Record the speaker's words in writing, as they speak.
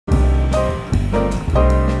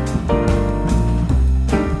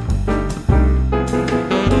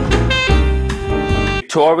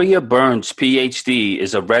Victoria Burns, Ph.D.,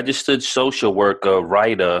 is a registered social worker,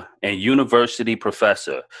 writer, and university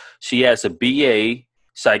professor. She has a BA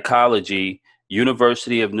Psychology,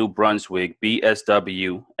 University of New Brunswick,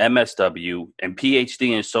 BSW, MSW, and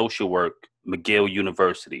PhD in social work, McGill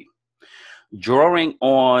University. Drawing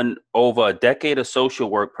on over a decade of social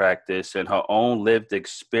work practice and her own lived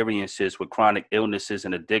experiences with chronic illnesses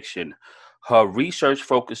and addiction, her research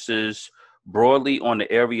focuses broadly on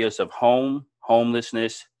the areas of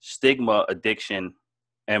homelessness, stigma, addiction,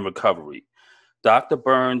 and recovery. Dr.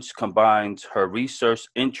 Burns combines her research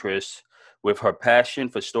interests with her passion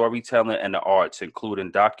for storytelling and the arts,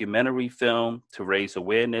 including documentary film to raise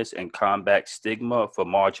awareness and combat stigma for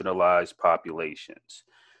marginalized populations.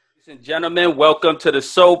 Ladies and gentlemen, welcome to the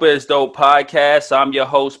Sober is Dope podcast. I'm your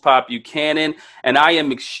host, Pop Buchanan, and I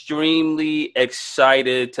am extremely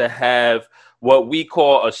excited to have what we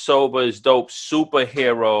call a Sober is Dope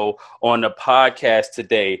superhero on the podcast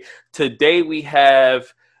today. Today we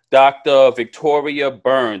have Dr. Victoria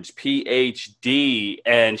Burns, PhD,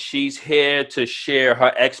 and she's here to share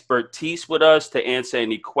her expertise with us, to answer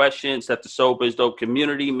any questions that the Sober is Dope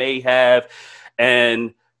community may have,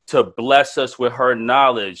 and to bless us with her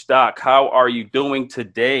knowledge. Doc, how are you doing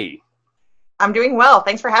today? I'm doing well.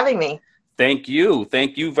 Thanks for having me. Thank you.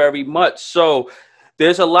 Thank you very much. So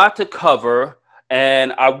there's a lot to cover,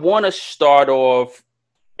 and I want to start off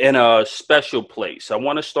in a special place. I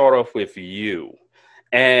want to start off with you.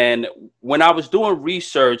 And when I was doing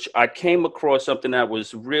research, I came across something that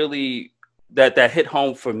was really that hit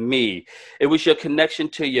home for me. It was your connection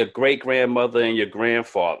to your great-grandmother and your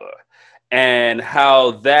grandfather, and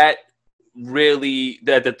how that really,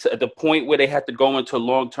 at the point where they had to go into a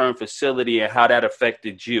long-term facility, and how that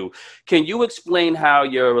affected you. Can you explain how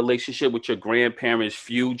your relationship with your grandparents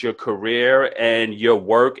fueled your career and your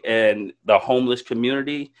work and the homeless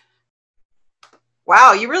community?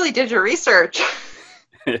 Wow, you really did your research.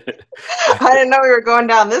 I didn't know we were going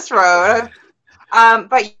down this road.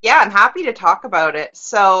 But yeah, I'm happy to talk about it.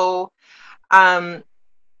 So I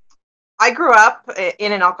grew up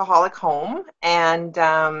in an alcoholic home,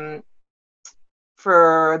 and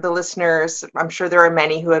for the listeners, I'm sure there are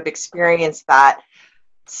many who have experienced that.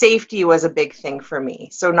 Safety was a big thing for me.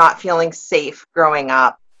 So not feeling safe growing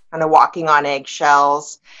up, kind of walking on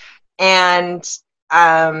eggshells. And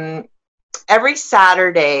every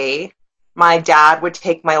Saturday, my dad would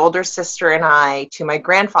take my older sister and I to my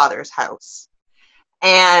grandfather's house.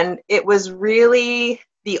 And it was really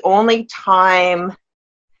the only time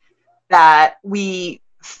that we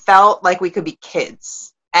felt like we could be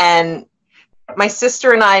kids. And my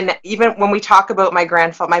sister and I, even when we talk about my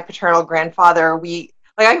paternal grandfather,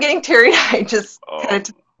 I'm getting teary-eyed just kind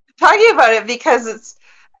of talking about it, because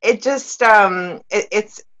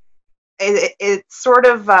it's sort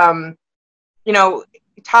of,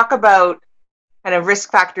 talk about kind of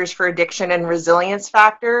risk factors for addiction and resilience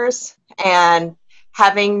factors, and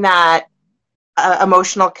having that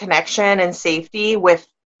emotional connection and safety with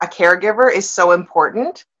a caregiver is so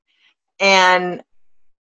important. And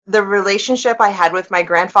the relationship I had with my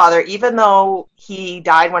grandfather, even though he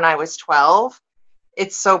died when I was 12,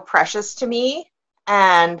 it's so precious to me.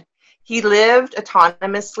 And he lived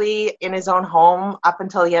autonomously in his own home up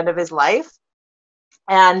until the end of his life.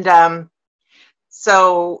 And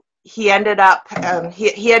so he ended up,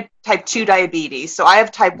 he had type 2 diabetes. So I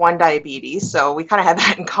have type 1 diabetes. So we kind of have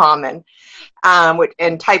that in common.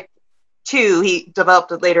 And type 2, he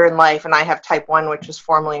developed it later in life. And I have type 1, which was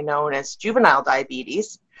formerly known as juvenile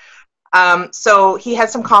diabetes. So he had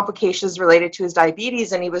some complications related to his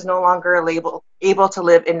diabetes, and he was no longer able to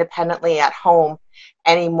live independently at home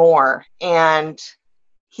anymore. And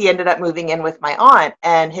he ended up moving in with my aunt,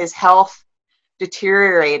 and his health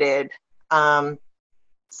deteriorated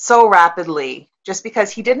so rapidly, just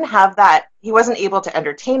because he didn't have that. He wasn't able to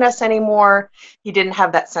entertain us anymore. He didn't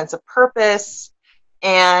have that sense of purpose.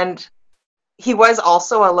 And he was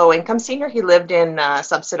also a low-income senior. He lived in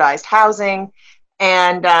subsidized housing,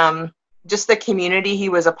 and just the community he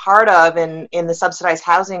was a part of in the subsidized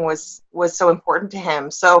housing was so important to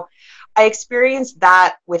him. So I experienced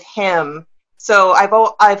that with him. So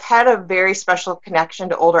I've had a very special connection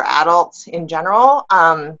to older adults in general,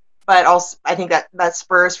 but also I think that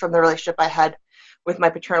spurs from the relationship I had with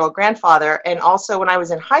my paternal grandfather. And also when I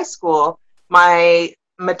was in high school, my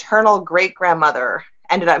maternal great-grandmother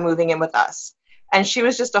ended up moving in with us. And she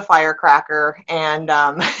was just a firecracker, and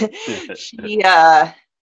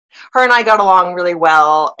her and I got along really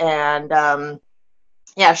well, and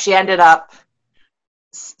she ended up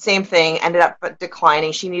same thing, ended up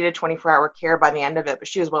declining. She needed 24-hour care by the end of it, but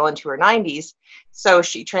she was well into her 90s. So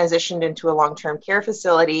she transitioned into a long-term care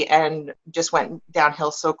facility and just went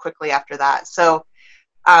downhill so quickly after that. So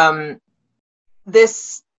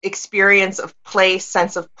this experience of place,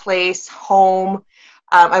 sense of place, home,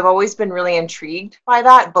 I've always been really intrigued by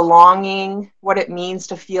that, belonging, what it means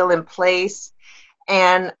to feel in place.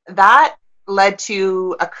 And that led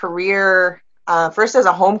to a career first as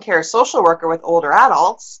a home care social worker with older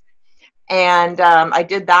adults. And I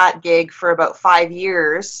did that gig for about 5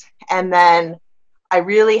 years. And then I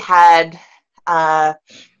really had an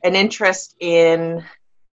interest in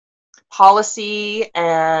policy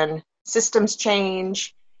and systems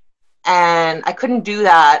change. And I couldn't do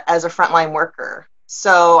that as a frontline worker.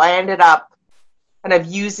 So I ended up kind of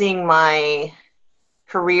using my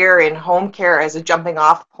career in home care as a jumping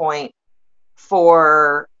off point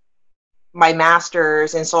for my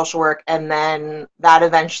master's in social work, and then that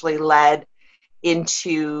eventually led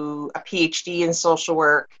into a PhD in social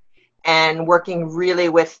work and working really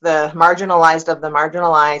with the marginalized of the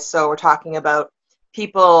marginalized. So we're talking about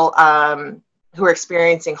people who are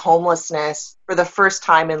experiencing homelessness for the first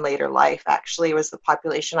time in later life. Actually, was the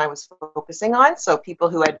population I was focusing on. So people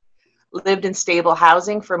who had lived in stable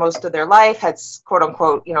housing for most of their life, had quote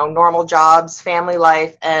unquote, normal jobs, family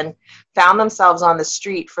life, and found themselves on the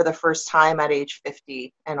street for the first time at age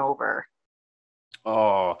 50 and over.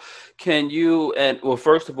 Oh, can you, and well,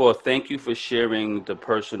 first of all, thank you for sharing the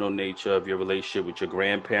personal nature of your relationship with your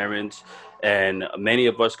grandparents. And many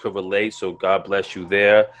of us could relate, so God bless you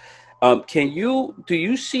there. Do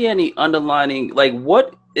you see any underlining, like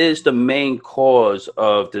what is the main cause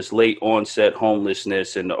of this late onset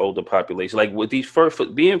homelessness in the older population? Like with these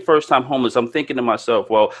being first time homeless, I'm thinking to myself,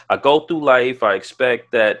 well, I go through life, I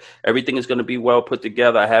expect that everything is going to be well put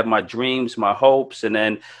together. I have my dreams, my hopes, and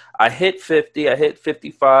then I hit 50, I hit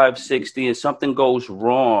 55, 60, and something goes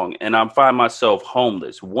wrong, and I find myself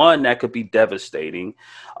homeless. One, that could be devastating.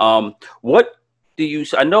 What do you,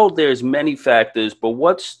 I know there's many factors, but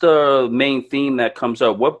what's the main theme that comes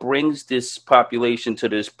up? What brings this population to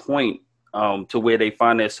this point to where they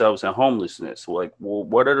find themselves in homelessness? Like, well,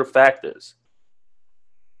 what are the factors?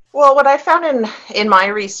 Well, what I found in my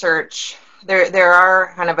research, there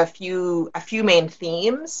are kind of a few main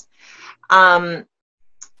themes.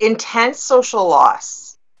 Intense social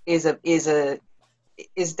loss is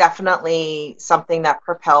definitely something that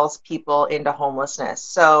propels people into homelessness.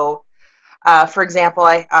 So, for example,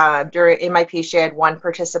 in my PhD, I had one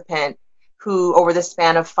participant who, over the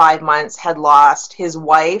span of 5 months, had lost his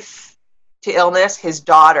wife to illness, his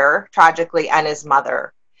daughter, tragically, and his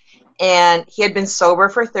mother. And he had been sober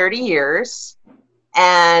for 30 years,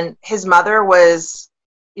 and his mother was,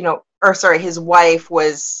 his wife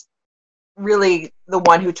was really the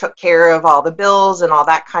one who took care of all the bills and all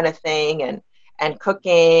that kind of thing, and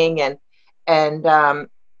cooking, and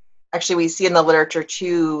actually we see in the literature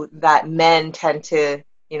too that men tend to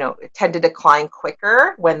decline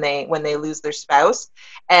quicker when they lose their spouse.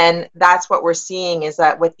 And that's what we're seeing, is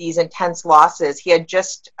that with these intense losses, he had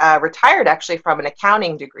just retired actually from an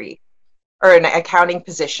accounting degree or an accounting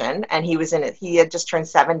position, and he had just turned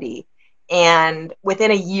 70, and within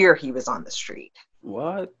a year he was on the street.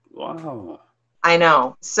 What? Wow. I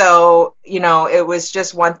know. So, it was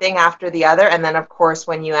just one thing after the other. And then, of course,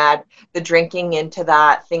 when you add the drinking into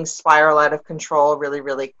that, things spiral out of control really,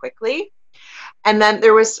 really quickly. And then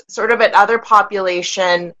there was sort of another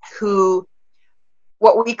population who,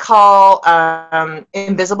 what we call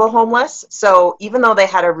invisible homeless. So even though they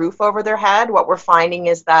had a roof over their head, what we're finding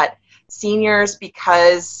is that seniors,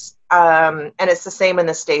 because, and it's the same in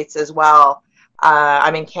the States as well,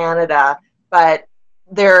 I'm in Canada, but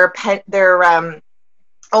their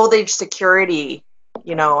old age security,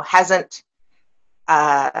 hasn't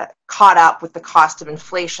caught up with the cost of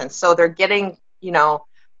inflation. So they're getting,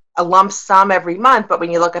 a lump sum every month. But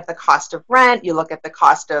when you look at the cost of rent, you look at the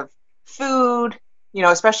cost of food,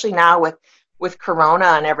 especially now with Corona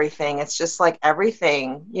and everything, it's just like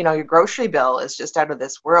everything, your grocery bill is just out of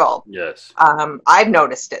this world. Yes. I've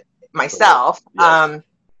noticed it myself. Yes.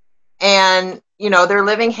 And, they're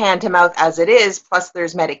living hand to mouth as it is, plus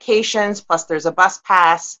there's medications, plus there's a bus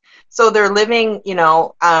pass. So they're living,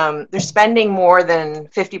 they're spending more than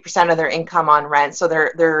 50% of their income on rent. So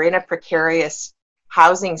they're in a precarious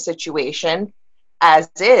housing situation as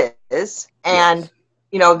is. And,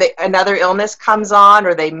 yes, another illness comes on,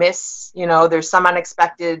 or they miss, there's some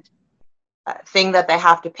unexpected thing that they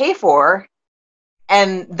have to pay for.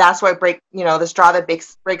 And that's what the straw that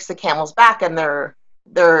breaks the camel's back, and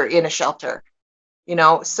they're in a shelter,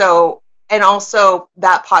 so, and also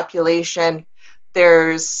that population,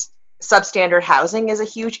 there's substandard housing is a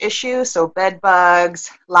huge issue. So bed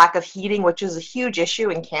bugs, lack of heating, which is a huge issue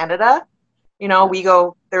in Canada. You know, we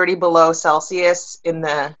go 30 below Celsius in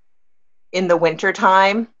the winter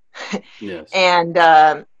time. Yes.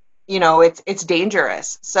 And, you know, it's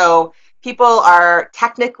dangerous. So people are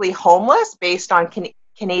technically homeless based on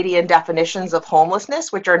Canadian definitions of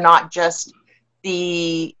homelessness, which are not just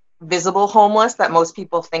the visible homeless that most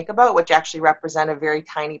people think about, which actually represent a very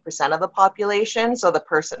tiny percent of the population. So the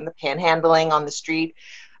panhandling on the street,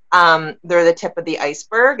 they're the tip of the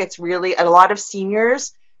iceberg. It's really a lot of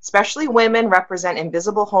seniors, especially women, represent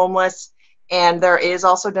invisible homeless. And there is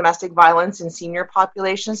also domestic violence in senior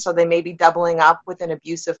populations. So they may be doubling up with an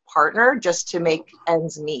abusive partner just to make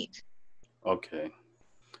ends meet. Okay.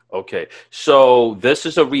 Okay. So this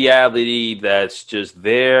is a reality that's just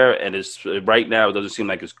there, and it's right now, it doesn't seem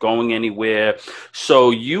like it's going anywhere. So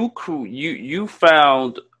you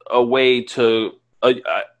found a way to,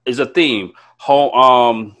 is a theme,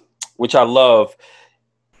 home, which I love,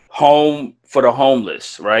 home for the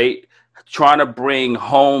homeless, right? Trying to bring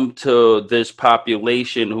home to this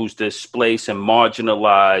population who's displaced and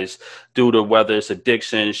marginalized due to whether it's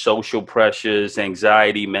addiction, social pressures,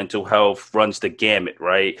 anxiety, mental health, runs the gamut,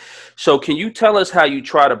 right? So can you tell us how you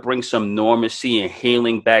try to bring some normalcy and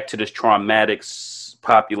healing back to this traumatic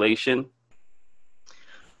population?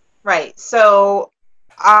 Right. So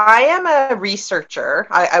I am a researcher.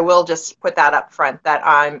 I will just put that up front, that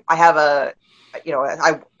I have a, you know,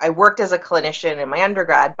 I worked as a clinician in my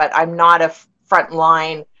undergrad, but I'm not a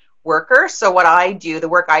frontline worker. So what I do, the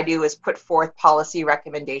work I do, is put forth policy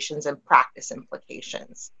recommendations and practice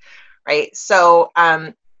implications, right? So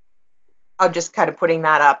I'm just kind of putting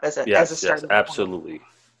that up as a starting point. Absolutely.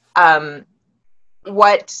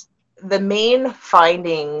 What the main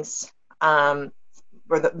findings, or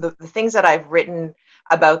the things that I've written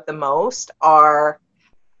about the most, are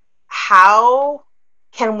how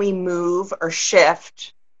can we move or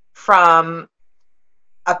shift from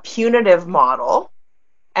a punitive model?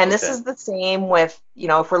 And this is the same with, you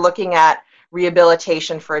know, if we're looking at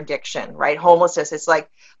rehabilitation for addiction, right? Homelessness, it's like,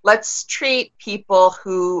 let's treat people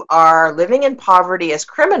who are living in poverty as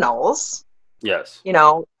criminals. Yes. You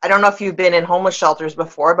know, I don't know if you've been in homeless shelters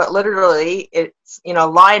before, but literally it's, you know,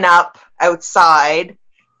 line up outside,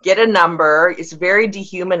 get a number. It's very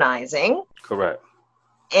dehumanizing. Correct.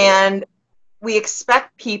 And we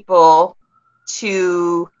expect people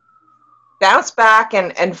to bounce back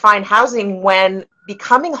and find housing when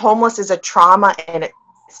becoming homeless is a trauma in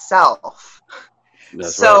itself.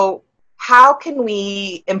 That's so right. How can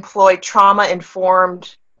we employ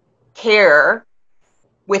trauma-informed care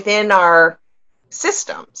within our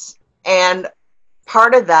systems? And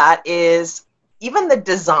part of that is even the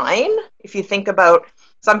design. If you think about,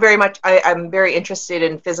 so I'm very interested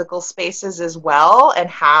in physical spaces as well, and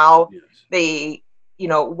how they, you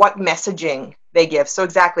know, what messaging they give. So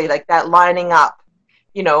exactly like that, lining up,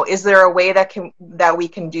 you know, is there a way that we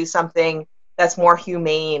can do something that's more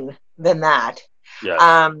humane than that?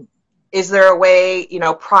 Yes. Is there a way, you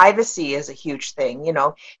know, privacy is a huge thing. You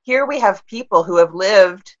know, here we have people who have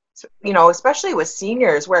lived, you know, especially with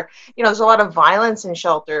seniors, where, you know, there's a lot of violence in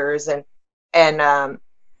shelters and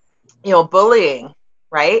you know, bullying,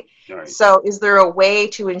 right? So is there a way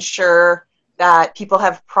to ensure that people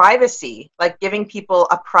have privacy, like giving people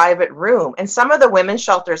a private room? And some of the women's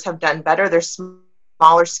shelters have done better. They're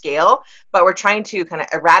smaller scale, but we're trying to kind of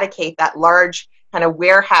eradicate that large kind of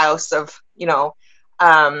warehouse of, you know,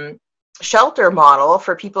 shelter model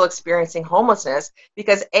for people experiencing homelessness,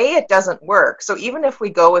 because it doesn't work. So even if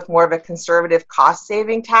we go with more of a conservative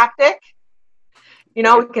cost-saving tactic, you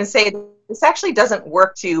know, we can say this actually doesn't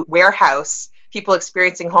work to warehouse people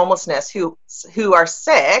experiencing homelessness who are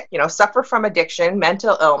sick, you know, suffer from addiction,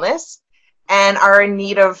 mental illness, and are in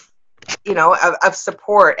need of, you know, of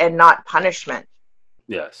support and not punishment.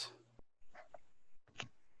 Yes.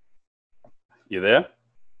 You there?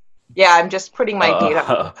 Yeah, I'm just putting my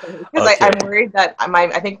data because okay. I'm worried that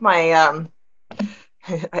I think my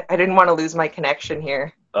I didn't want to lose my connection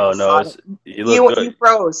here. Oh no, you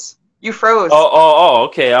froze. You froze. Oh,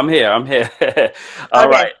 okay. I'm here. All okay.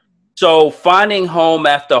 Right. So finding home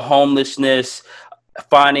after homelessness,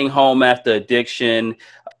 finding home after addiction,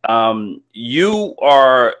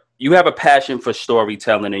 you have a passion for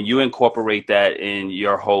storytelling, and you incorporate that in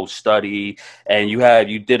your whole study. And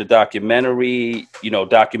you did a documentary, you know,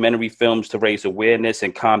 documentary films to raise awareness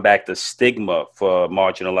and combat the stigma for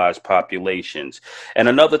marginalized populations. And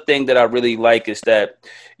another thing that I really like is that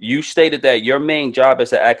you stated that your main job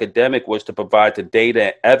as an academic was to provide the data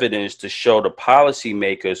and evidence to show the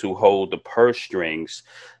policymakers who hold the purse strings,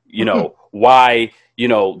 you know, why, you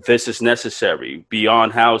know, this is necessary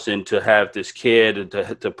beyond housing to have this care,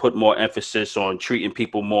 to put more emphasis on treating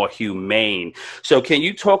people more humane. So can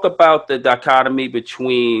you talk about the dichotomy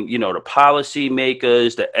between, you know, the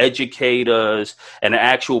policymakers, the educators, and the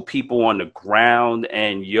actual people on the ground,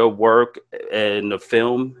 and your work in the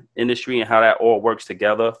film industry and how that all works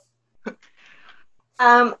together?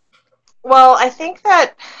 Well, I think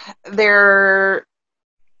that there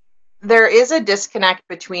is a disconnect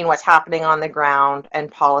between what's happening on the ground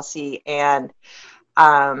and policy and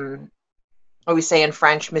what we say in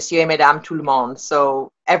French, Monsieur et Madame tout le monde.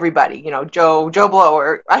 So everybody, you know, Joe Blow,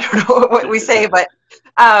 or I don't know what we say, but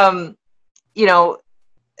you know,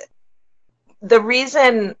 the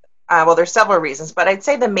reason, well, there's several reasons, but I'd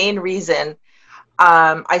say the main reason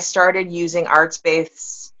I started using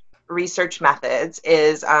arts-based research methods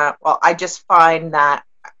is, well, I just find that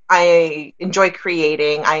I enjoy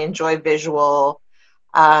creating, I enjoy visual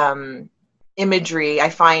imagery. I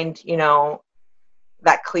find, you know,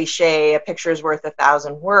 that cliche, a picture is worth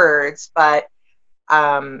 1,000 words, but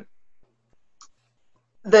the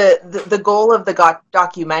goal of the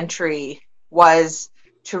documentary was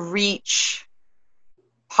to reach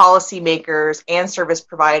policymakers and service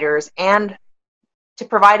providers, and to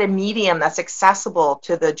provide a medium that's accessible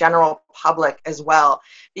to the general public as well.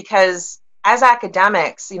 Because as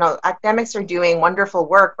academics, you know, academics are doing wonderful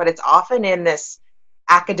work, but it's often in this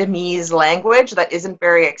academese language that isn't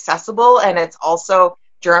very accessible. And it's also,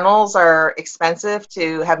 journals are expensive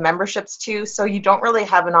to have memberships to, so you don't really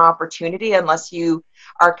have an opportunity unless you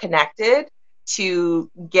are connected to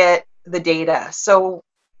get the data. So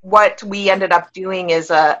what we ended up doing is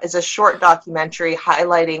a short documentary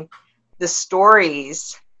highlighting the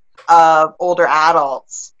stories of older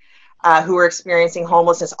adults who are experiencing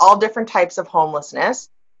homelessness, all different types of homelessness.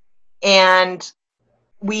 And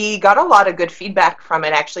we got a lot of good feedback from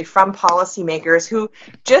it, actually, from policymakers who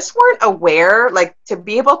just weren't aware, like, to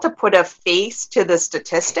be able to put a face to the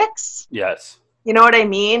statistics. Yes. You know what I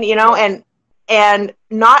mean? You know, and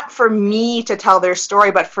not for me to tell their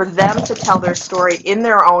story, but for them to tell their story in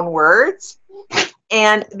their own words.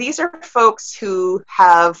 And these are folks who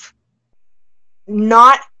have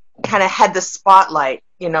not kind of had the spotlight,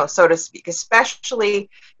 you know, so to speak, especially,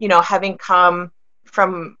 you know, having come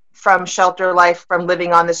from shelter life, from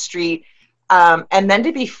living on the street, and then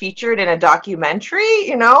to be featured in a documentary,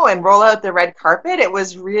 you know, and roll out the red carpet. It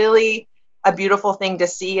was really a beautiful thing to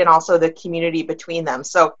see, and also the community between them.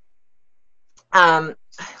 So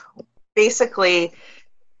basically,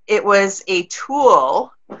 it was a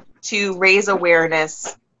tool to raise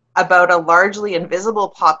awareness about a largely invisible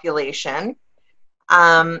population,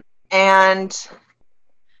 and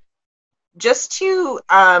just to,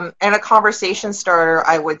 and a conversation starter,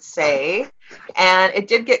 I would say. And it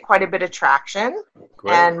did get quite a bit of traction.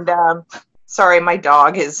 Great. And sorry, my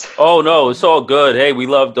dog is... Oh, no, it's all good. Hey, we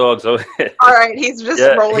love dogs. All right, he's just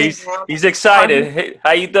rolling down. He's excited. Hey,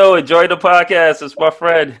 how you doing? Enjoy the podcast. It's my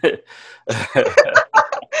friend.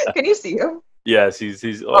 Can you see him? Yes,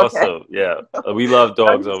 he's awesome. Okay. Yeah, we love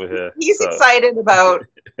dogs over here. He's excited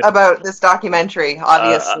about this documentary,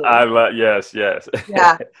 obviously. Yes.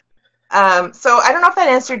 Yeah. So I don't know if that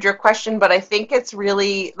answered your question, but I think it's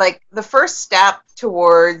really like the first step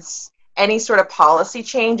towards any sort of policy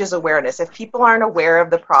change is awareness. If people aren't aware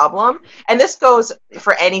of the problem, and this goes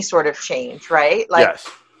for any sort of change, right? Like, yes.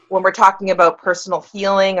 When we're talking about personal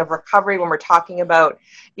healing, of recovery, when we're talking about,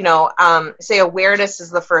 you know, say awareness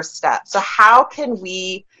is the first step. So how can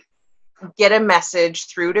we get a message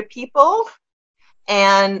through to people?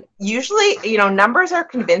 And usually, you know, numbers are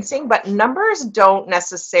convincing, but numbers don't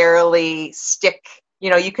necessarily stick. You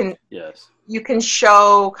know, you can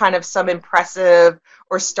show kind of some impressive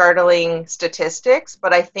or startling statistics,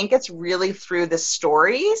 but I think it's really through the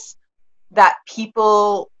stories that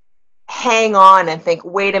people hang on and think,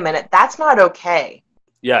 wait a minute, that's not okay.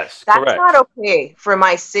 Yes, that's correct. Not okay for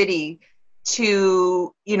my city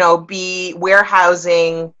to, you know, be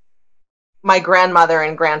warehousing my grandmother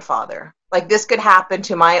and grandfather. Like, this could happen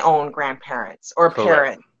to my own grandparents or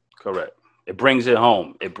parents. Correct. It brings it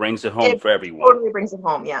home. It brings it home for everyone. Totally brings it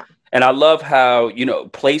home, yeah. And I love how, you know,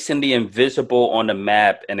 placing the invisible on the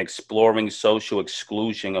map and exploring social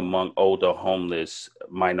exclusion among older homeless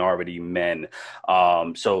minority men.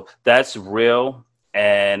 So that's real.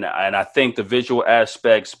 And I think the visual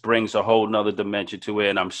aspects brings a whole nother dimension to it.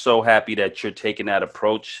 And I'm so happy that you're taking that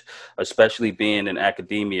approach, especially being in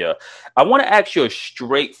academia. I want to ask you a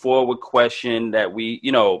straightforward question that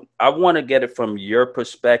I want to get it from your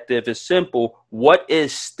perspective. It's simple. What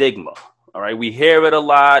is stigma? All right. We hear it a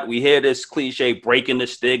lot. We hear this cliche, breaking the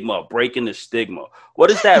stigma, breaking the stigma. What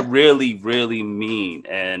does that really, really mean?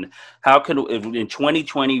 And how can, in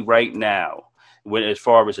 2020 right now, when, as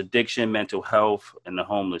far as addiction, mental health, and the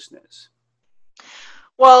homelessness?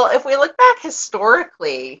 Well, if we look back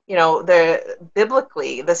historically,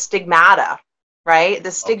 biblically, the stigmata, right?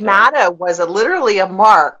 The stigmata was literally a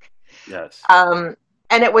mark. Yes.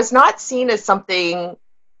 And it was not seen as something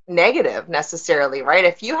negative necessarily, right?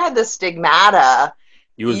 If you had the stigmata,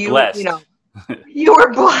 you was blessed. You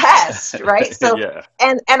were blessed, right? So, yeah.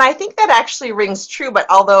 And I think that actually rings true. But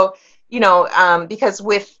although, because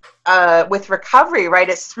with recovery, right,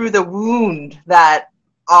 it's through the wound that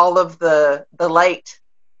all of the light,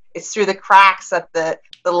 it's through the cracks that the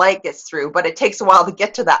light gets through. But it takes a while to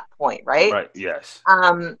get to that point, right? Right. Yes.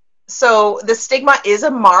 So the stigma is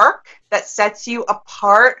a mark that sets you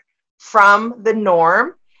apart from the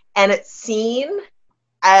norm, and it's seen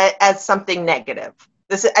as something negative.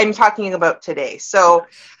 I'm talking about today. So,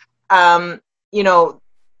 the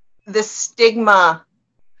stigma,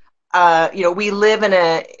 we live in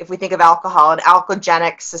if we think of alcohol, an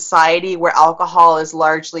alcoholic society where alcohol is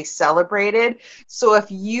largely celebrated. So if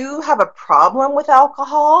you have a problem with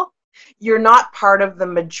alcohol, you're not part of the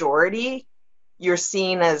majority. You're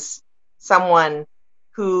seen as someone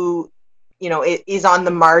who, is on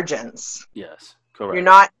the margins. Yes, correct. You're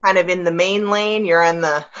not kind of in the main lane. You're in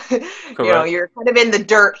the, you're kind of in the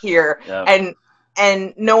dirt here. Yeah.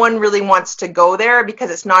 And no one really wants to go there because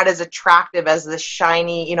it's not as attractive as the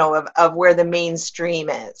shiny, of where the mainstream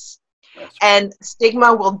is. That's and right.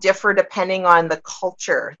 Stigma will differ depending on the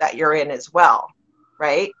culture that you're in as well.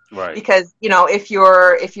 Right. Right. Because, if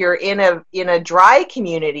you're in a dry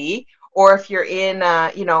community, or if you're in,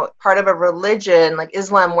 part of a religion like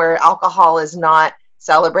Islam where alcohol is not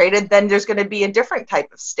celebrated, then there's going to be a different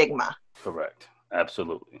type of stigma. Correct.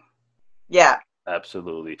 Absolutely. Yeah.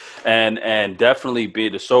 Absolutely. And definitely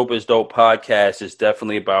the Sober is Dope podcast is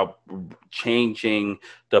definitely about changing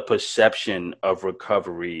the perception of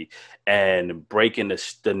recovery and breaking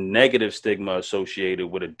the negative stigma associated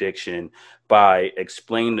with addiction by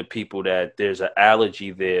explaining to people that there's an allergy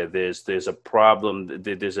there, there's a problem,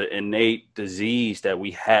 there's an innate disease that we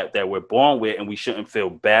have, that we're born with, and we shouldn't feel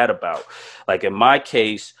bad about. Like in my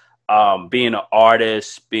case, being an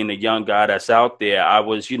artist, being a young guy that's out there, I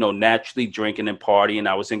was, naturally drinking and partying.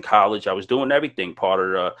 I was in college. I was doing everything,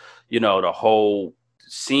 part of the whole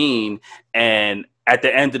scene. And at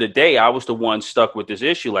the end of the day, I was the one stuck with this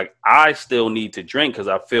issue. Like, I still need to drink because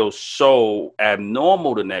I feel so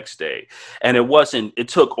abnormal the next day. And it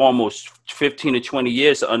took almost 15 to 20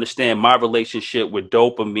 years to understand my relationship with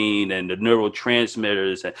dopamine and the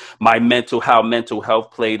neurotransmitters and how mental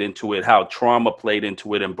health played into it, how trauma played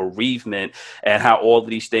into it, and bereavement, and how all of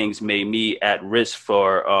these things made me at risk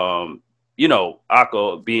for,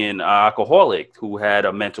 being an alcoholic who had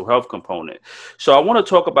a mental health component. So I want to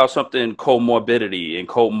talk about something, comorbidity and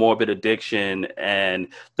comorbid addiction, and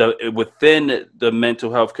within the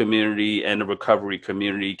mental health community and the recovery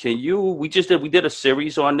community. We did a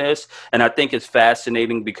series on this, and I think it's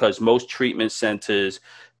fascinating because most treatment centers,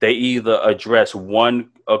 they either address one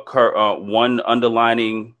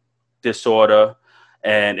underlying disorder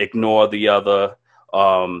and ignore the other.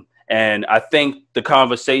 And I think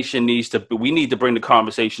we need to bring the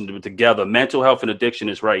conversation together. Mental health and addiction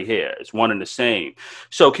is right here. It's one and the same.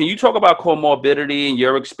 So can you talk about comorbidity and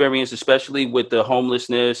your experience, especially with the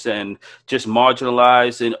homelessness and just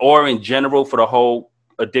marginalized, or in general for the whole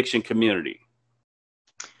addiction community?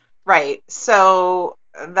 Right. So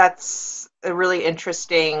that's a really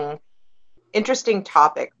interesting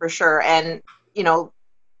topic for sure. And,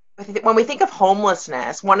 when we think of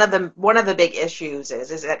homelessness, one of the big issues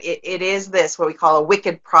is that it is this, what we call a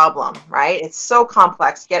wicked problem, right? It's so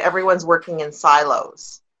complex, yet everyone's working in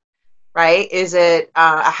silos, right? Is it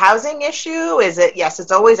a housing issue? Yes,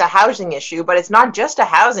 it's always a housing issue, but it's not just a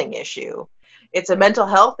housing issue. It's a mental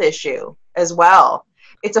health issue as well.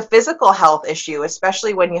 It's a physical health issue,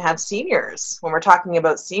 especially when you have seniors, when we're talking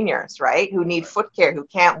about seniors, right? Who need foot care, who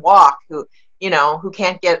can't walk, who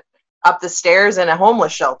can't get up the stairs in a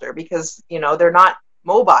homeless shelter because, they're not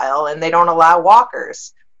mobile and they don't allow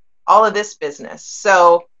walkers, all of this business.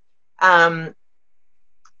 So my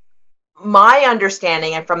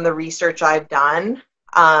understanding, and from the research I've done,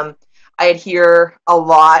 I adhere a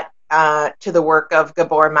lot to the work of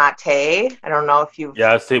Gabor Mate. I don't know if you've...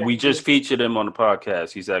 Yeah, we just featured him on the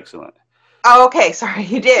podcast. He's excellent. Oh, okay. Sorry,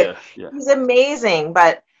 you did. Yeah. He's amazing.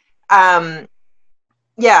 But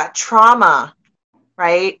trauma,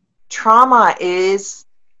 right? Trauma is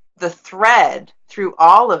the thread through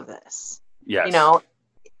all of this. Yes.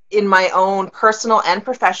 in my own personal and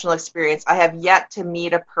professional experience, I have yet to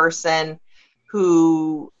meet a person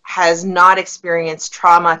who has not experienced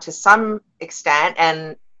trauma to some extent.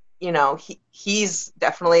 And, you know, he's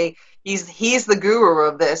definitely, he's the guru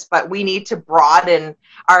of this, but we need to broaden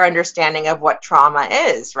our understanding of what trauma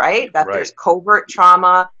is, right? That there's covert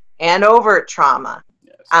trauma and overt trauma.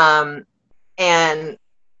 Yes. And,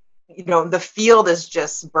 you know, the field is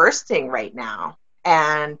just bursting right now.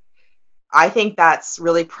 And I think that's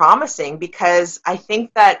really promising, because I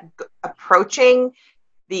think that approaching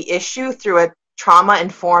the issue through a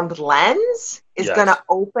trauma-informed lens is going to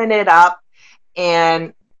open it up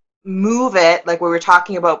and move it, like we were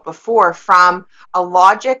talking about before, from a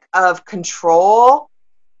logic of control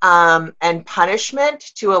and punishment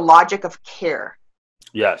to a logic of care.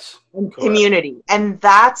 Yes. And community. And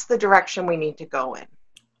that's the direction we need to go in.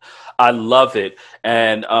 I love it.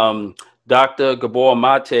 And Dr. Gabor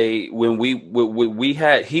Mate, when we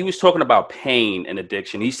had, he was talking about pain and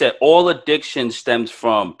addiction. He said all addiction stems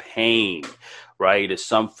from pain, right? It's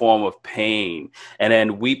some form of pain. And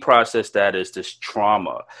then we process that as this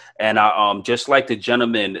trauma. And I just like the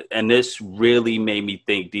gentleman, and this really made me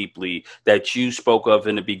think deeply, that you spoke of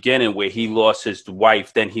in the beginning, where he lost his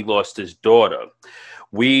wife, then he lost his daughter.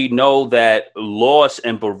 We know that loss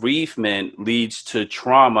and bereavement leads to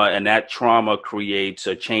trauma, and that trauma creates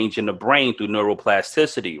a change in the brain through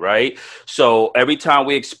neuroplasticity, right? So every time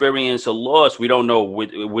we experience a loss, we don't know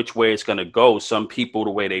which way it's going to go. Some people,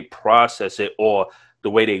 the way they process it, or the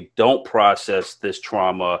way they don't process this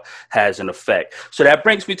trauma, has an effect. So that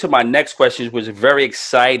brings me to my next question, which is very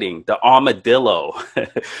exciting: the armadillo.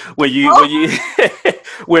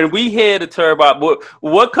 When we hear the term,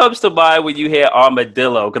 what comes to mind when you hear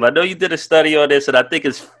armadillo? Because I know you did a study on this, and I think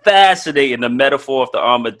it's fascinating, the metaphor of the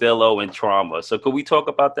armadillo and trauma. So could we talk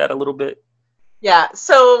about that a little bit? Yeah.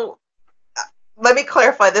 So let me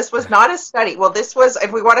clarify. This was not a study. Well, this was,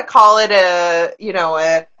 if we want to call it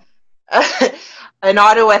an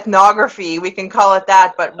autoethnography, we can call it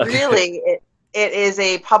that, but really it is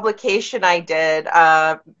a publication I did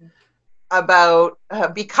about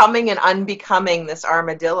becoming and unbecoming this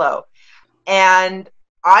armadillo. And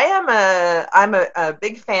I'm a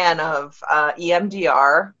big fan of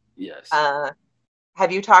EMDR. Yes.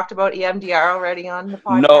 Have you talked about EMDR already on the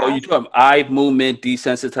podcast? No, you talking eye movement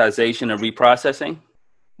desensitization and reprocessing?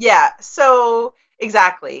 Yeah. So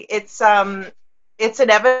exactly. It's an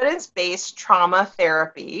evidence-based trauma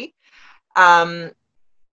therapy, and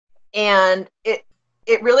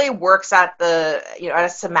it really works at at a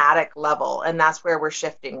somatic level, and that's where we're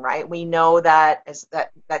shifting, right? We know that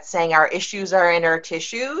that's saying our issues are in our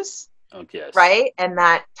tissues, right? And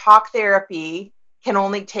that talk therapy can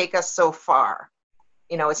only take us so far.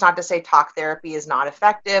 You know, it's not to say talk therapy is not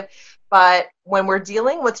effective, but when we're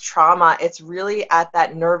dealing with trauma, it's really at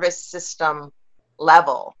that nervous system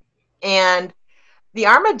level. And the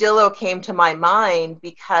armadillo came to my mind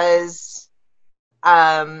because,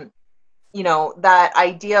 that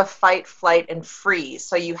idea of fight, flight, and freeze.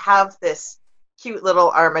 So you have this cute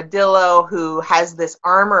little armadillo who has this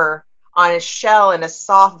armor on his shell and a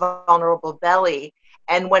soft, vulnerable belly.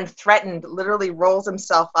 And when threatened, literally rolls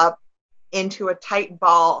himself up into a tight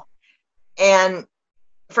ball. And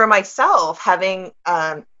for myself, having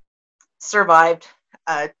survived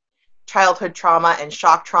childhood trauma and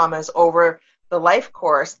shock traumas over the life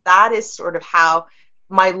course, that is sort of how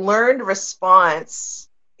my learned response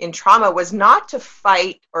in trauma was not to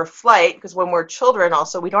fight or flight, because when we're children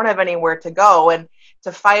also, we don't have anywhere to go, and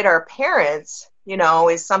to fight our parents,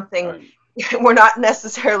 is something we're not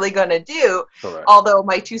necessarily going to do. Correct. Although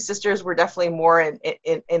my two sisters were definitely more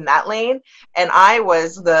in that lane, and I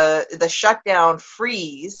was the shutdown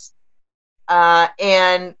freeze,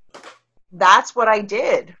 and that's what I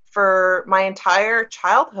did for my entire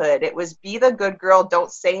childhood. It was be the good girl,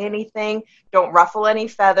 don't say anything, don't ruffle any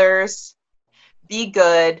feathers, be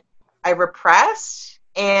good. I repressed,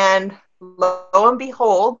 and lo and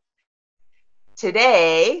behold,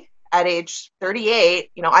 today at age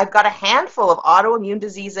 38, I've got a handful of autoimmune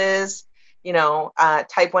diseases,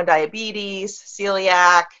 type 1 diabetes,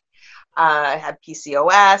 celiac, I had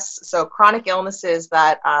PCOS, so chronic illnesses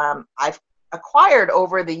that I've acquired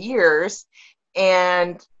over the years.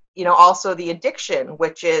 And also the addiction,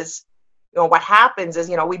 which is, what happens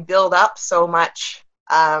is, we build up so much,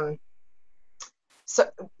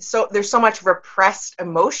 so there's so much repressed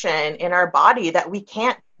emotion in our body that we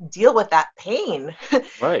can't deal with that pain.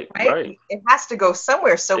 Right. It has to go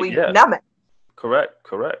somewhere, so we numb it. Correct.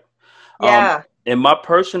 Yeah. In my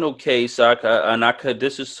personal case,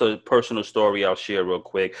 this is a personal story I'll share real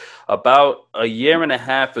quick. About a year and a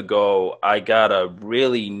half ago, I got a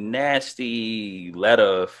really nasty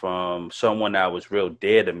letter from someone that was real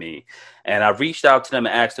dear to me. And I reached out to them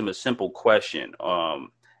and asked them a simple question.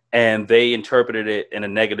 And they interpreted it in a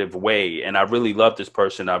negative way. And I really loved this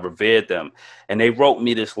person. I revered them. And they wrote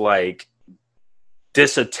me this like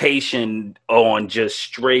dissertation on just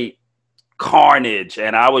straight carnage.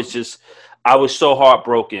 And I was so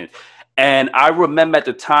heartbroken. And I remember at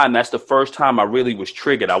the time, that's the first time I really was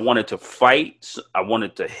triggered. I wanted to fight. I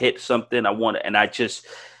wanted to hit something. And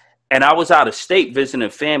I was out of state visiting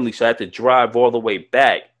family. So I had to drive all the way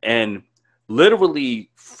back. And literally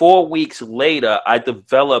 4 weeks later, I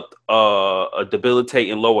developed a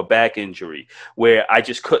debilitating lower back injury where I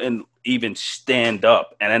just couldn't even stand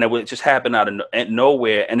up. And then it would just happen out of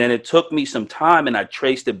nowhere. And then it took me some time, and I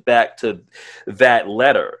traced it back to that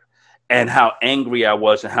letter and how angry I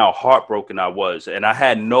was and how heartbroken I was. And I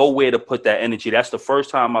had nowhere to put that energy. That's the first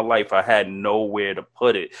time in my life I had nowhere to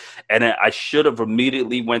put it. And then I should have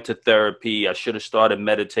immediately went to therapy. I should have started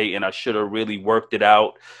meditating. I should have really worked it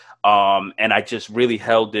out. And I just really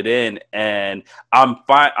held it in, and I'm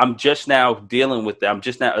fine. I'm just now dealing with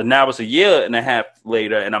that. Now it's a year and a half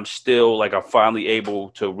later, and I'm still like, I'm finally able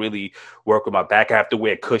to really work with my back. I have to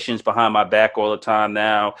wear cushions behind my back all the time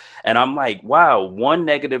now. And I'm like, wow, one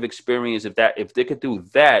negative experience, if they could do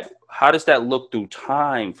that, how does that look through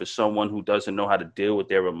time for someone who doesn't know how to deal with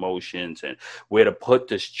their emotions and where to put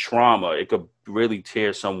this trauma? It could really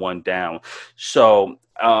tear someone down. So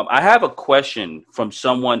I have a question from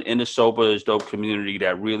someone in the Sober is Dope community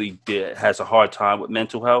that really has a hard time with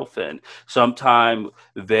mental health. And sometime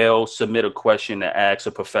they'll submit a question to ask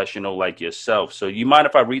a professional like yourself. So you mind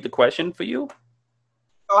if I read the question for you?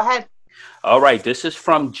 Go ahead. All right. This is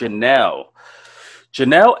from Janelle.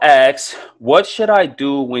 Janelle asks, what should I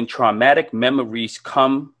do when traumatic memories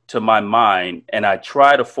come to my mind and I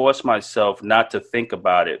try to force myself not to think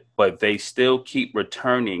about it, but they still keep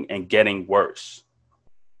returning and getting worse?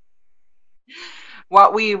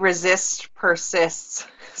 What we resist persists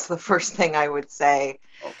is the first thing I would say.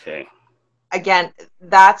 Okay. Again,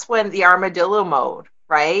 that's when the armadillo mode,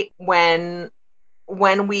 right? When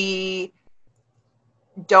we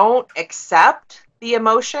don't accept the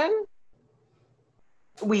emotion,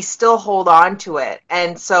 we still hold on to it.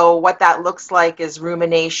 And so what that looks like is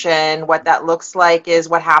rumination. What that looks like is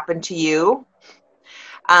what happened to you.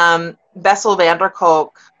 Bessel van der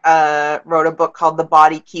Kolk wrote a book called The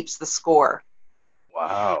Body Keeps the Score.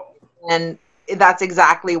 Wow. And that's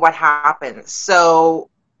exactly what happens. So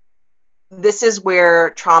this is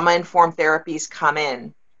where trauma-informed therapies come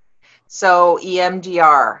in. So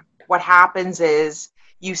EMDR, what happens is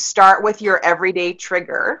you start with your everyday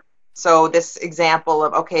trigger. So this example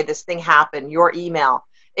of, okay, this thing happened, your email.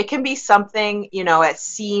 It can be something, it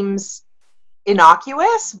seems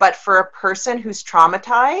innocuous, but for a person who's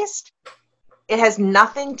traumatized, it has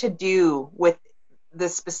nothing to do with the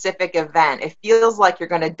specific event. It feels like you're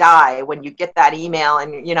going to die when you get that email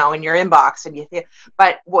and, in your inbox, and you feel,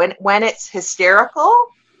 but when it's hysterical,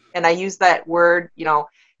 and I use that word,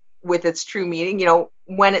 with its true meaning,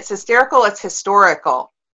 when it's hysterical, it's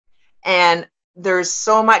historical. And there's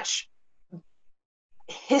so much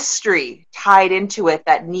history tied into it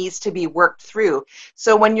that needs to be worked through.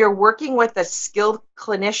 So when you're working with a skilled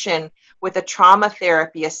clinician with a trauma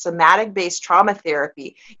therapy, a somatic-based trauma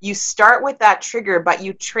therapy, you start with that trigger, but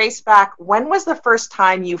you trace back, when was the first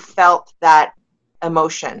time you felt that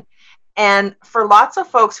emotion? And for lots of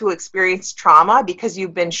folks who experience trauma, because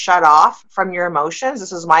you've been shut off from your emotions,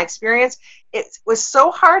 this is my experience, it was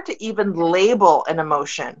so hard to even label an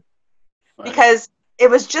emotion. Right. Because it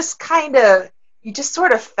was just kind of, you just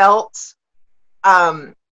sort of felt,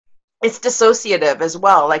 it's dissociative as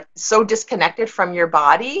well, like so disconnected from your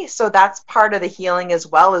body. So that's part of the healing as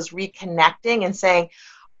well, is reconnecting and saying,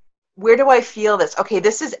 where do I feel this? Okay,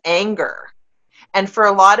 this is anger. And for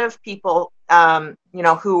a lot of people,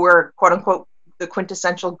 who were quote unquote the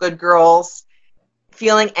quintessential good girls,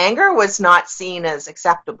 feeling anger was not seen as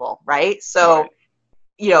acceptable, right? So,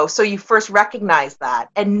 right. So you first recognize that,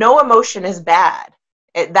 and no emotion is bad.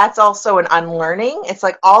 That's also an unlearning. It's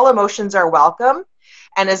like all emotions are welcome.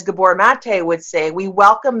 And as Gabor Mate would say, we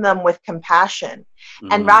welcome them with compassion.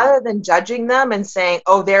 Mm-hmm. And rather than judging them and saying,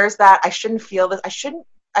 oh, there's that, I shouldn't feel this, I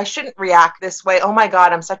shouldn't react this way, oh my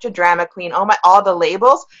God, I'm such a drama queen, all the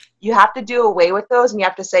labels, you have to do away with those, and you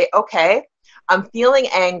have to say, okay, I'm feeling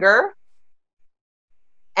anger.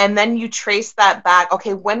 And then you trace that back.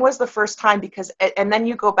 Okay, when was the first time? And then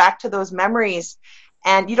you go back to those memories,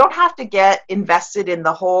 and you don't have to get invested in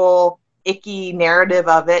the whole icky narrative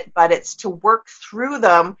of it, but it's to work through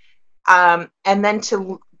them, and then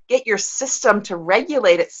to get your system to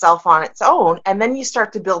regulate itself on its own, and then you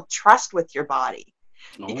start to build trust with your body.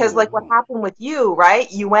 Because like what happened with you,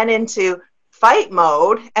 right? You went into fight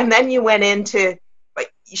mode, and then you went into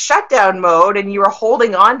shutdown mode, and you were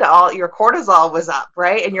holding on to all your cortisol was up,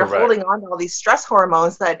 right? And you're Correct. holding on to all these stress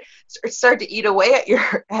hormones that start to eat away at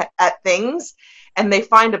your at things, and they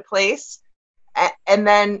find a place. And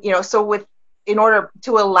then, you know, so in order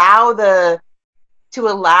to allow the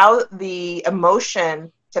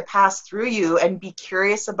emotion to pass through you and be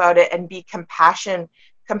curious about it and be compassionate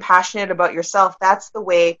about yourself, that's the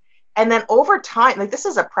way. And then over time, like, this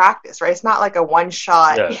is a practice, right? It's not like a one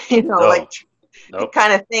shot,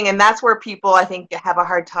 kind of thing. And that's where people, I think, have a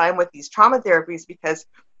hard time with these trauma therapies, because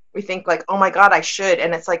we think like, oh my God, I should.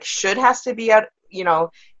 And it's like, should has to be out, you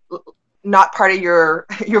know, not part of your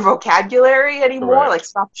vocabulary anymore. Correct. Like,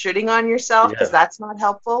 stop shooting on yourself, because that's not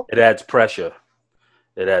helpful. It adds pressure.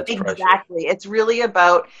 Exactly. It's really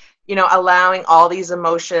about, you know, allowing all these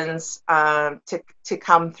emotions to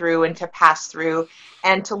come through and to pass through,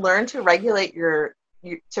 and to learn to regulate your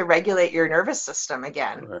nervous system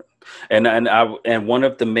again. Right. And one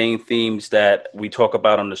of the main themes that we talk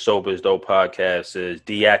about on the Sober is Dope podcast is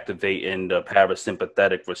deactivating the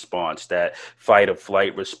parasympathetic response, that fight or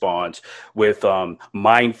flight response, with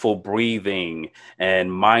mindful breathing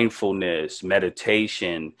and mindfulness,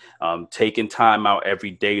 meditation, taking time out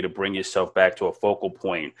every day to bring yourself back to a focal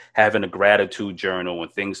point, having a gratitude journal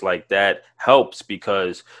and things like that helps,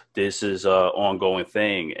 because this is an ongoing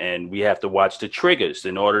thing, and we have to watch the triggers.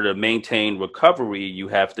 In order to maintain recovery, you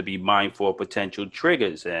have to be mindful of potential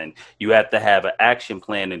triggers, and you have to have an action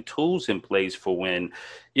plan and tools in place for when,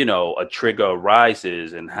 you know, a trigger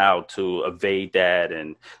arises, and how to evade that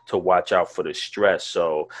and to watch out for the stress.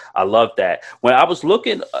 So I love that. When I was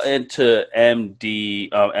looking into EMDR,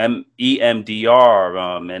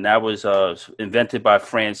 and that was invented by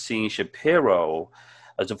Francine Shapiro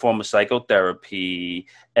as a form of psychotherapy.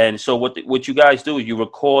 And so what you guys do is you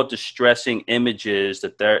record distressing images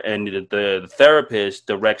and the therapist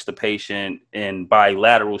directs the patient in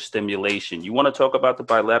bilateral stimulation. You want to talk about the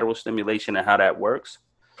bilateral stimulation and how that works?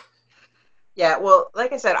 Yeah, well,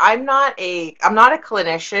 like I said, I'm not a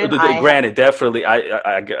clinician. Granted, definitely.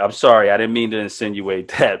 I'm sorry, I didn't mean to insinuate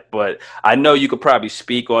that, but I know you could probably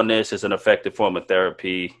speak on this as an effective form of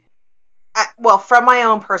therapy. Well, from my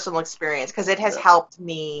own personal experience, because it has helped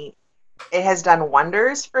me, it has done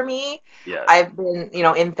wonders for me. Yes. I've been, you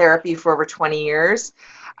know, in therapy for over 20 years.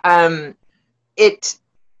 It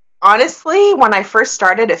honestly, when I first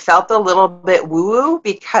started, it felt a little bit woo-woo,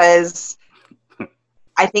 because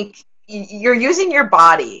I think you're using your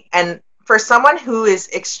body, and for someone who is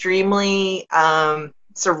extremely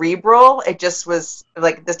cerebral, it just was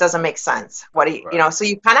like, this doesn't make sense. What do you, you know, so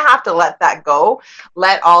you kind of have to let that go,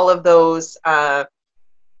 let all of those,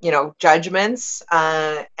 you know, judgments,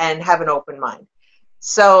 and have an open mind.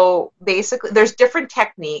 So basically there's different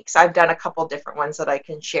techniques. I've done a couple different ones that I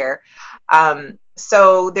can share.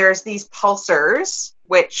 So there's these pulsars,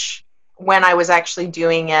 which when I was actually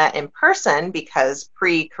doing it in person, because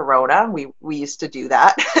pre-corona, we used to do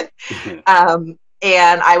that.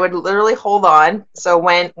 And I would literally hold on. So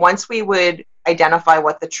once we would identify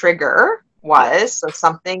what the trigger was, so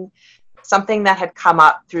something that had come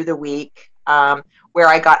up through the week, where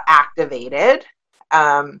I got activated.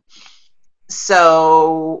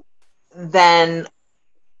 So then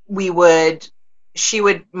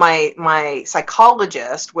my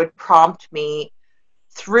psychologist would prompt me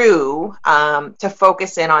through to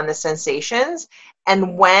focus in on the sensations.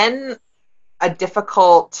 And when a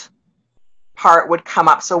difficult part would come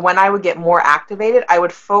up, so when I would get more activated, I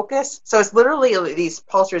would focus. So it's literally these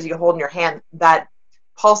pulsars you hold in your hand that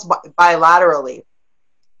pulse bilaterally.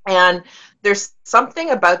 And there's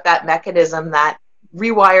something about that mechanism that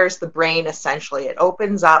rewires the brain, essentially. It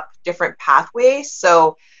opens up different pathways.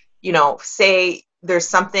 So, you know, say there's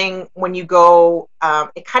something when you go,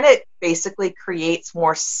 it kind of basically creates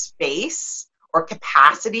more space or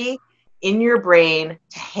capacity in your brain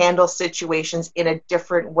to handle situations in a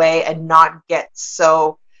different way, and not get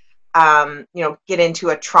so, you know, get into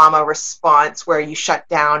a trauma response where you shut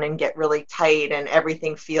down and get really tight and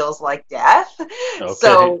everything feels like death. Okay.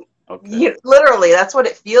 So literally that's what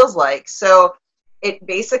it feels like. So it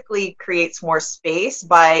basically creates more space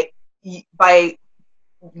by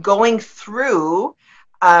going through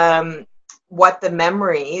what the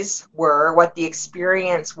memories were, what the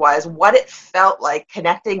experience was, what it felt like,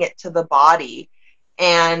 connecting it to the body,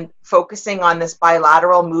 and focusing on this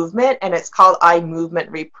bilateral movement, and it's called eye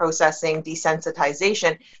movement reprocessing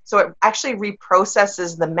desensitization. So it actually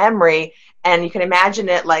reprocesses the memory, and you can imagine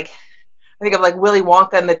it like, I think of like Willy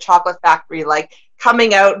Wonka and the Chocolate Factory, like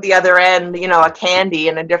coming out the other end, you know, a candy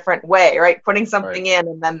in a different way, right? Putting something in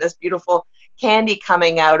and then this beautiful candy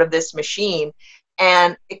coming out of this machine.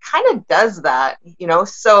 And it kind of does that, you know,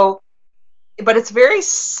 so, but it's very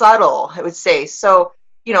subtle, I would say. So,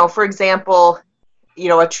 you know, for example, you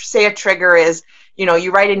know, say a trigger is, you know,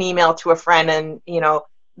 you write an email to a friend and, you know,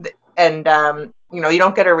 you know, you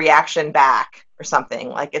don't get a reaction back or something.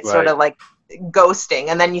 Like it's sort of like ghosting.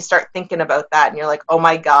 And then you start thinking about that and you're like, oh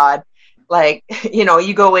my God, like, you know,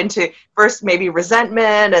 you go into first maybe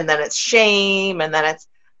resentment, and then it's shame, and then it's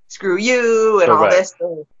screw you and all this.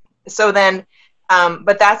 So then,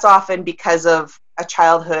 but that's often because of a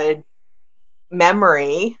childhood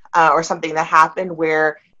memory or something that happened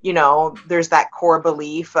where, you know, there's that core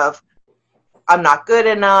belief of I'm not good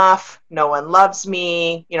enough, no one loves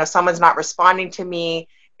me, you know, someone's not responding to me,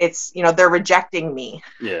 it's, you know, they're rejecting me,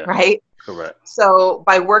 right? Correct. So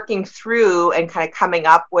by working through and kind of coming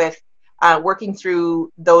up with working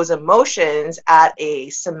through those emotions at a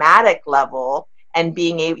somatic level and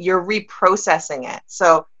being you're reprocessing it.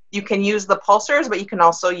 So you can use the pulsars, but you can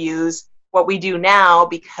also use what we do now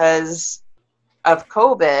because of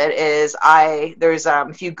COVID is there's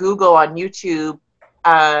if you Google on YouTube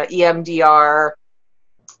EMDR,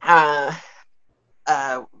 I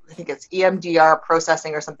think it's EMDR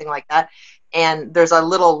processing or something like that, and there's a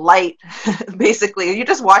little light. Basically, you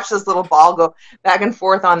just watch this little ball go back and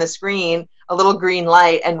forth on the screen, a little green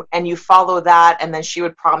light, and you follow that, and then she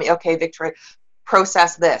would prompt me, okay, Victoria,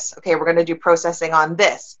 process this. Okay, we're going to do processing on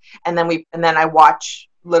this, and then I watch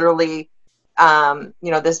literally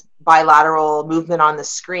you know, this bilateral movement on the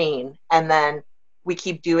screen, and then we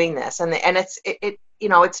keep doing this, and it's you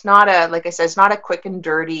know, it's not a, like I said, it's not a quick and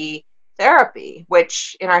dirty therapy,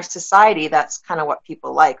 which in our society that's kind of what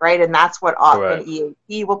people like, right? And that's what often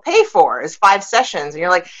EAP will pay for is 5 sessions, and you're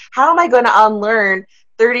like, how am I going to unlearn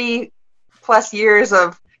 30 plus years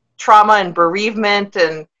of trauma and bereavement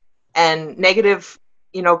and negative,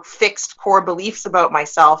 you know, fixed core beliefs about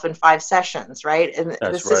myself in 5 sessions, right? And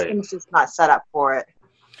the system's just not set up for it.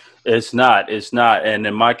 It's not. And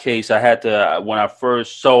in my case, I had to,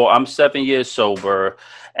 so I'm 7 years sober,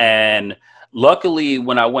 and luckily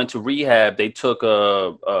when I went to rehab, they took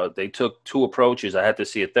 2 approaches. I had to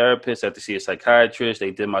see a therapist, I had to see a psychiatrist.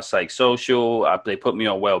 They did my psychosocial. They put me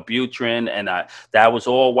on Wellbutrin, and that was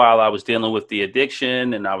all while I was dealing with the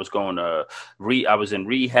addiction, and I was going to I was in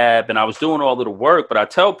rehab, and I was doing all of the work. But I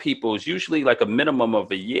tell people it's usually like a minimum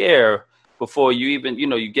of a year before you even, you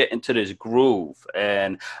know, you get into this groove.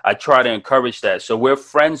 And I try to encourage that. So we're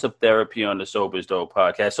friends of therapy on the Sober is Dope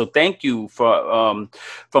podcast. So thank you for,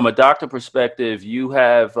 from a doctor perspective, you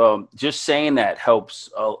have, just saying that helps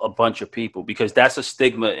a bunch of people, because that's a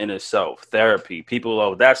stigma in itself. Therapy, people,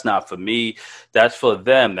 oh, that's not for me. That's for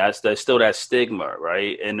them. That's still that stigma,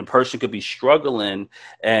 right? And the person could be struggling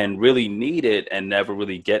and really need it and never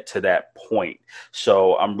really get to that point.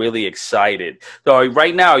 So I'm really excited. So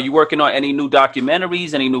right now, are you working on any new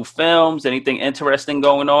documentaries, any new films, anything interesting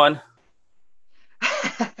going on?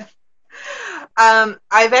 I've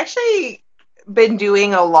actually been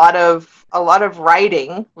doing a lot of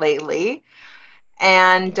writing lately,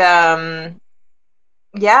 and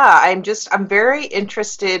yeah, I'm very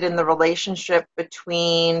interested in the relationship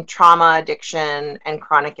between trauma, addiction, and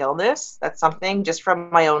chronic illness. That's something just from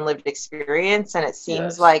my own lived experience, and it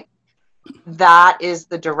seems like that is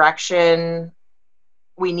the direction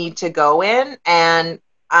we need to go in. And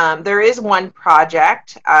there is one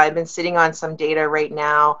project. I've been sitting on some data right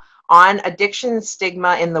now on addiction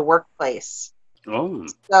stigma in the workplace. Oh.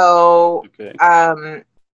 So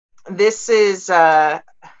this is,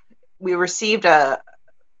 we received a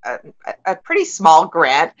pretty small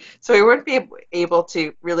grant, so we weren't be able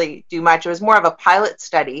to really do much. It was more of a pilot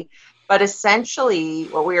study, but essentially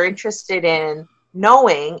what we were interested in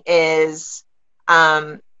knowing is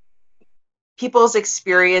people's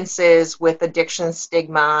experiences with addiction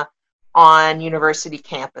stigma on university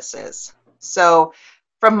campuses. So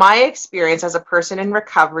from my experience as a person in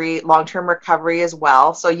recovery, long-term recovery as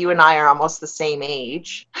well, so you and I are almost the same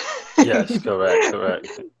age. Yes, correct.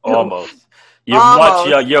 Almost.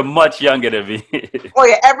 You're much younger than me. Oh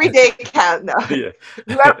yeah, every day counts. No. Yeah.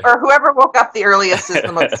 Whoever woke up the earliest is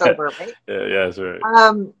the most sober, right? Yeah, that's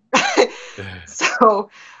right.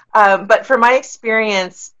 So, but from my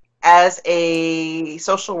experience as a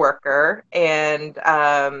social worker, and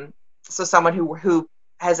so someone who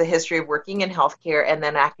has a history of working in healthcare and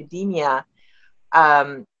then academia,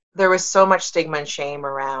 there was so much stigma and shame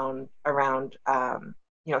around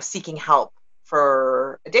seeking help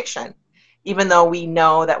for addiction, even though we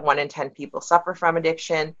know that 1 in 10 people suffer from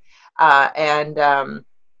addiction, and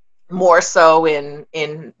more so in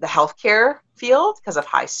the healthcare field because of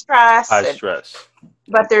high stress. High stress.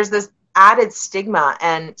 But there's this added stigma,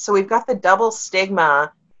 and so we've got the double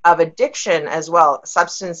stigma of addiction as well,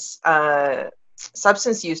 substance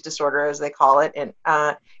use disorder, as they call it, and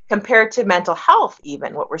compared to mental health,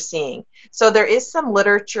 even what we're seeing. So there is some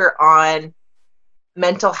literature on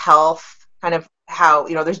mental health, kind of how,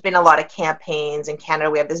 there's been a lot of campaigns in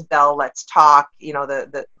Canada. We have this Bell Let's Talk,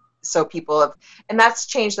 so people have, and that's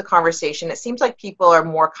changed the conversation. It seems like people are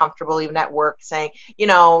more comfortable even at work saying,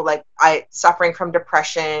 like I suffering from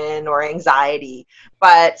depression or anxiety,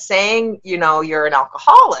 but saying, you're an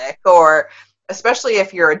alcoholic, or especially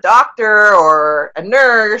if you're a doctor or a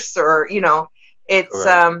nurse, or, it's,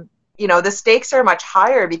 right. The stakes are much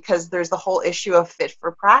higher because there's the whole issue of fit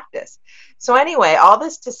for practice. So anyway, all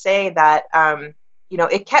this to say that,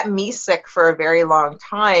 it kept me sick for a very long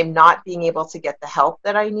time, not being able to get the help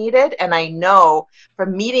that I needed. And I know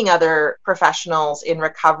from meeting other professionals in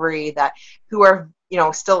recovery who are,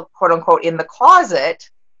 still quote unquote in the closet,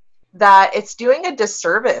 that it's doing a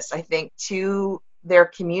disservice, I think, to their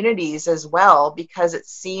communities as well, because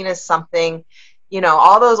it's seen as something,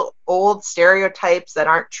 all those old stereotypes that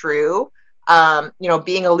aren't true,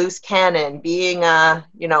 being a loose cannon, being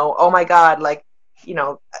oh my God, like,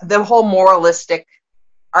 the whole moralistic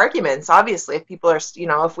arguments. Obviously, if people are,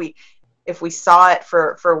 if we saw it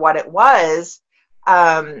for what it was,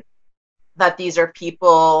 that these are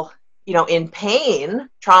people, in pain,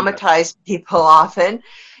 traumatized people often,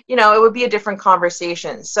 it would be a different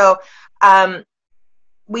conversation. So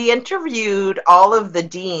we interviewed all of the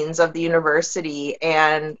deans of the university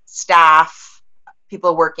and staff,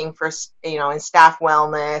 people working for, in staff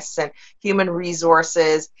wellness and human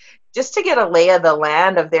resources, just to get a lay of the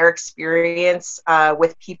land of their experience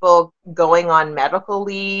with people going on medical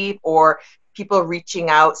leave, or people reaching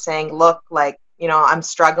out saying, look, like, I'm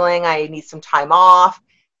struggling, I need some time off.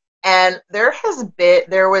 And there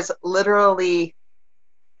was literally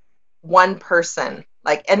one person,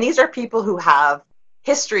 like, and these are people who have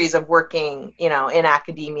histories of working, in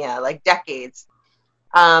academia, like decades.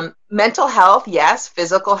 Mental health, yes.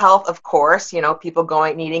 Physical health, of course,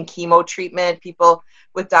 people needing chemo treatment, people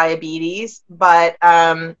with diabetes, but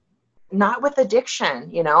not with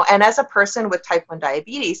addiction, And as a person with type 1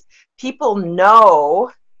 diabetes, people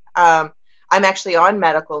know I'm actually on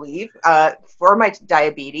medical leave for my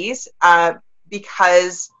diabetes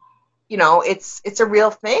because, it's a real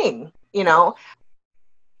thing,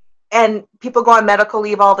 And people go on medical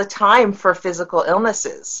leave all the time for physical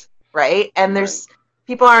illnesses, right? And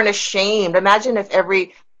people aren't ashamed. Imagine if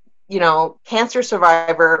every cancer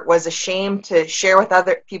survivor was ashamed to share with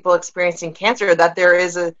other people experiencing cancer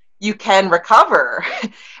that you can recover.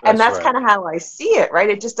 And that's right. Kind of how I see it, right?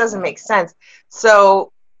 It just doesn't make sense.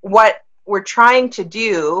 So what we're trying to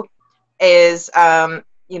do is,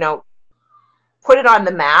 put it on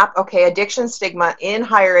the map. Okay, addiction stigma in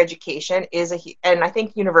higher education and I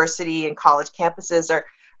think university and college campuses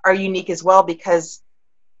are unique as well, because,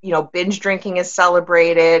 binge drinking is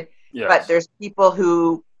celebrated, yes. But there's people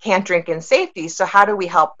who can't drink in safety. So how do we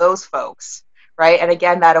help those folks, right? And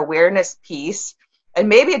again, that awareness piece, and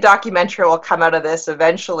maybe a documentary will come out of this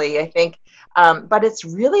eventually, I think. But it's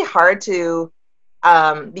really hard to,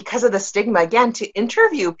 because of the stigma, again, to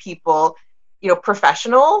interview people,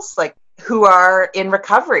 professionals like who are in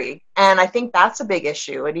recovery. And I think that's a big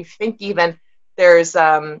issue. And you think even there's,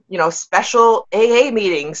 special AA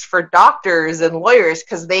meetings for doctors and lawyers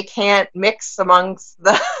because they can't mix amongst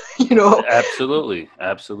the, Absolutely.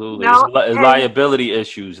 There's liability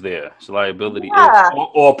issues there. It's liability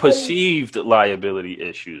or perceived liability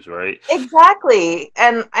issues, right? Exactly.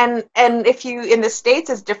 And if you, in the States,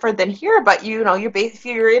 it's different than here, but if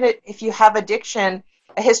you're in it, if you have addiction,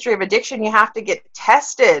 a history of addiction, you have to get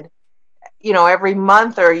tested, every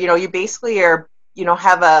month, or, you basically are,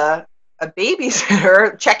 have a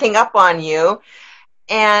babysitter checking up on you,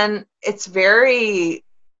 and it's very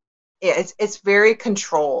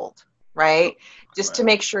controlled, right? Just to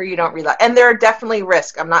make sure you don't relapse. And there are definitely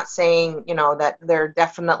risks. I'm not saying, that there are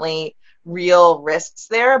definitely real risks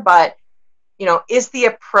there, but, is the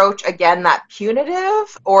approach, again, that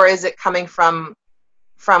punitive, or is it coming from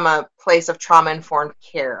a place of trauma-informed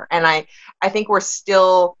care? And I think we're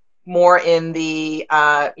still more in the,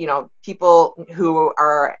 people who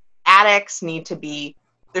are addicts need to be,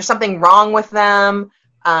 there's something wrong with them,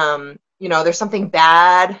 there's something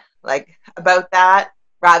bad like about that,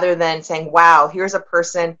 rather than saying, wow, here's a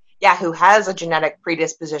person who has a genetic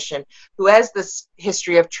predisposition, who has this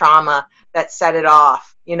history of trauma that set it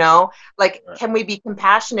off, you know? Like, can we be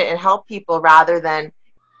compassionate and help people rather than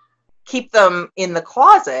keep them in the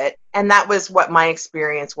closet? And that was what my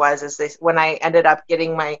experience was, is this, when I ended up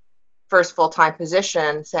getting my first full-time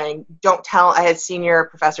position, saying, don't tell, I had senior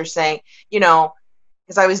professors saying, you know,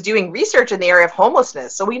 because I was doing research in the area of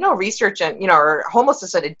homelessness. So we know research and, you know, or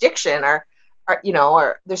homelessness and addiction are, you know,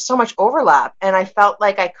 or there's so much overlap. And I felt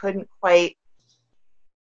like I couldn't quite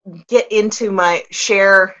get into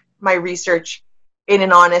share my research in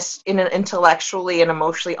an intellectually and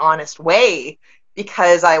emotionally honest way,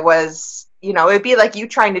 because I was, you know, it'd be like you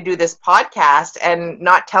trying to do this podcast and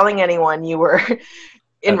not telling anyone you were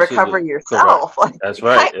in recovery yourself. Like, that's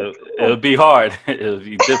right. It'll be hard. It'll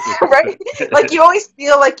be difficult. Right? Like, you always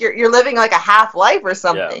feel like you're living like a half life or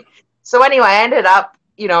something. Yeah. So anyway, I ended up,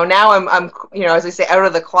 you know, now I'm, you know, as I say, out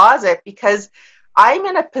of the closet, because I'm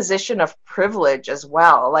in a position of privilege as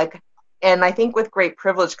well. Like, and I think with great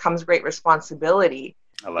privilege comes great responsibility.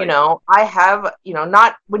 You know, I have, you know,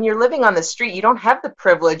 not when you're living on the street, you don't have the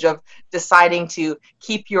privilege of deciding to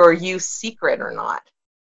keep your use secret or not.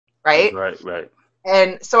 Right? That's right.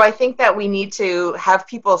 And so I think that we need to have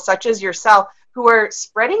people such as yourself who are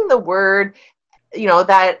spreading the word, you know,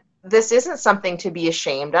 that this isn't something to be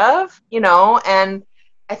ashamed of, you know, and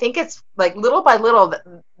I think it's like little by little,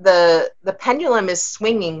 the pendulum is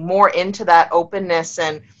swinging more into that openness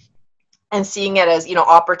and seeing it as, you know,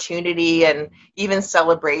 opportunity and even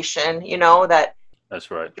celebration, you know, that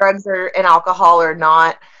that's right. Drugs and alcohol are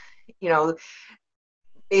not, you know,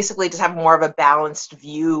 basically just have more of a balanced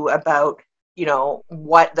view about, you know,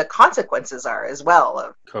 what the consequences are as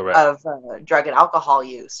well of drug and alcohol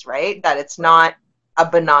use, right? That it's not a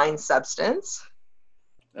benign substance.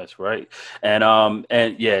 That's right. And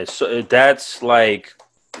yeah, so that's like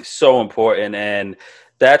so important. And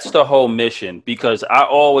that's the whole mission, because I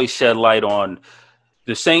always shed light on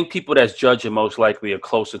the same people that's judging most likely are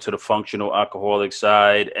closer to the functional alcoholic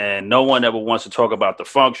side. And no one ever wants to talk about the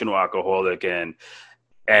functional alcoholic and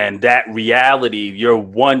that reality. You're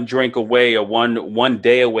one drink away or one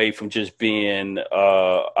day away from just being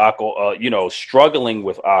alcohol, you know, struggling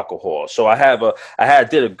with alcohol. So I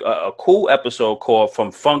did a cool episode called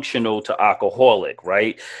From Functional to Alcoholic,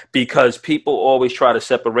 right? Because people always try to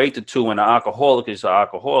separate the two, and an alcoholic is an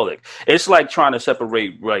alcoholic. It's like trying to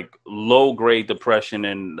separate like low grade depression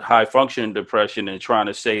and high functioning depression and trying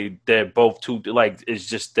to say they're both two, like, it's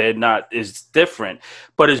just, they're not, it's different,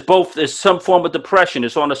 but it's both, it's some form of depression.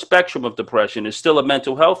 It's on the spectrum of depression. It's still a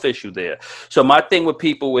mental health issue there. So my thing with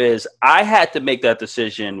people is I had to make that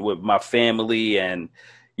decision with my family. And,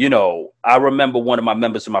 you know, I remember one of my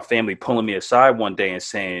members of my family pulling me aside one day and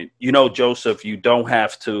saying, you know, Joseph, you don't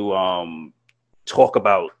have to talk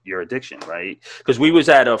about your addiction, right? Because we was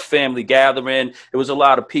at a family gathering. There was a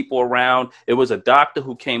lot of people around. It was a doctor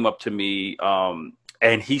who came up to me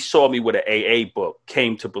and he saw me with an AA book,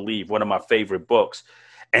 Came to Believe, one of my favorite books.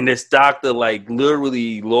 And this doctor, like,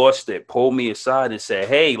 literally lost it, pulled me aside and said,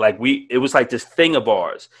 hey, like, it was like this thing of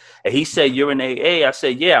ours. And he said, you're in AA? I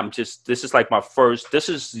said, yeah, this is like this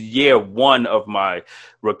is year one of my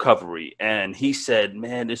recovery. And he said,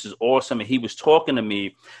 man, this is awesome. And he was talking to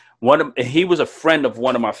me. He was a friend of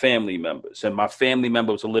one of my family members, and my family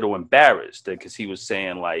member was a little embarrassed because he was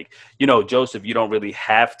saying, like, you know, Joseph, you don't really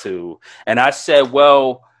have to. And I said,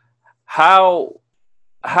 well, how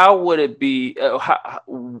would it be?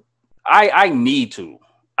 I need to.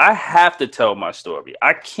 I have to tell my story.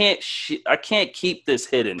 I can't keep this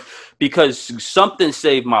hidden, because something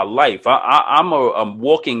saved my life. I'm a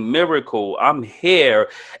walking miracle. I'm here,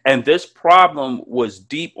 and this problem was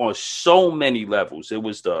deep on so many levels. It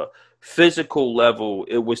was the physical level,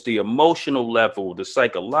 it was the emotional level, the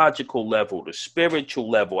psychological level, the spiritual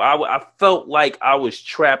level. I felt like I was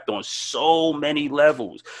trapped on so many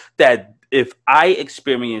levels that if I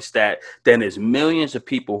experienced that, then there's millions of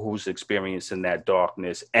people who's experiencing that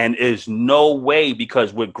darkness. And there's no way,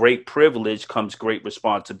 because with great privilege comes great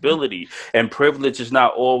responsibility. And privilege is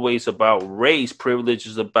not always about race. Privilege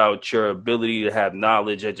is about your ability to have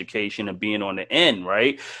knowledge, education, and being on the end,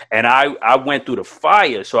 right? And I went through the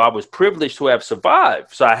fire, so I was privileged to have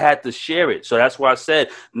survived. So I had to share it. So that's why I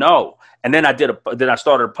said no. And then I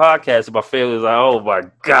started a podcast about failures. Like, oh my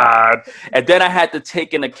God. And then I had to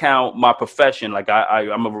take into account my profession. Like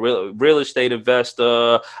I'm a real estate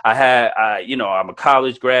investor. I'm a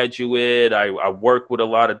college graduate. I work with a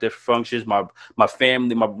lot of different functions. My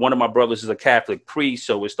family, one of my brothers is a Catholic priest.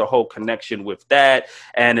 So it's the whole connection with that.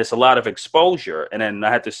 And it's a lot of exposure. And then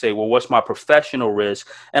I had to say, well, what's my professional risk?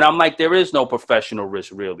 And I'm like, there is no professional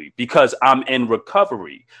risk really, because I'm in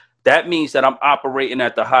recovery. that means that I'm operating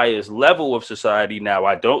at the highest level of society now.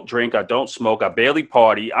 I don't drink, I don't smoke, I barely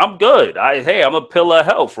party. I'm good. Hey, I'm a pillar of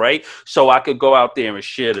health, right? So I could go out there and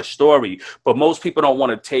share the story. But most people don't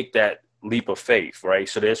want to take that leap of faith, right?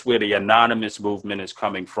 So that's where the anonymous movement is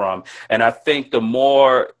coming from. And I think the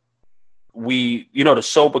more the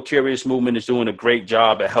sober curious movement is doing a great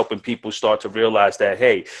job at helping people start to realize that,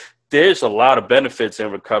 hey, there's a lot of benefits in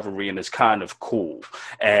recovery and it's kind of cool.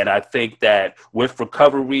 And I think that with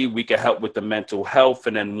recovery, we can help with the mental health.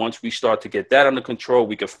 And then once we start to get that under control,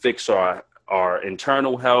 we can fix our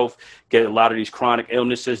internal health, get a lot of these chronic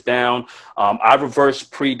illnesses down. I reversed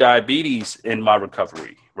pre-diabetes in my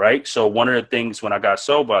recovery, right? So one of the things when I got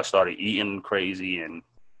sober, I started eating crazy. And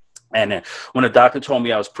then when the doctor told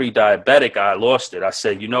me I was pre-diabetic, I lost it. I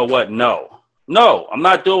said, you know what? No, I'm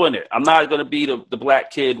not doing it. I'm not going to be the black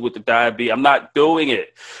kid with the diabetes. I'm not doing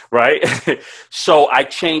it, right? So I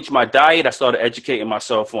changed my diet. I started educating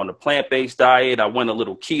myself on the plant-based diet. I went a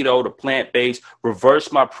little keto to plant-based,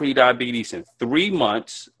 reversed my pre-diabetes in 3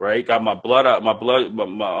 months, right? Got my blood up, my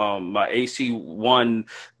AC1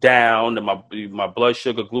 down, and my blood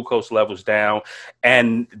sugar, glucose levels down.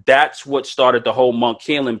 And that's what started the whole Monk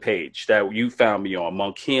Healing page that you found me on.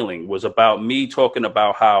 Monk Healing was about me talking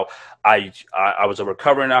about how I was a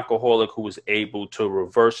recovering alcoholic who was able to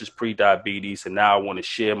reverse his pre-diabetes, and now I want to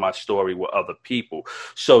share my story with other people.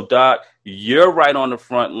 So, Doc, you're right on the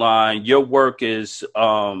front line. Your work is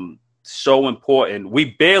so important. We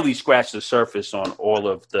barely scratched the surface on all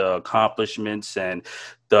of the accomplishments and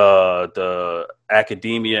the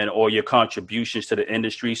academia and all your contributions to the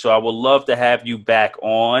industry. So I would love to have you back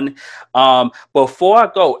on. Before I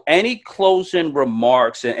go, any closing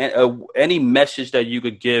remarks and any message that you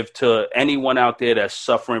could give to anyone out there that's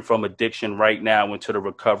suffering from addiction right now into the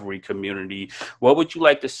recovery community? What would you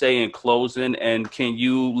like to say in closing? And can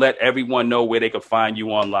you let everyone know where they can find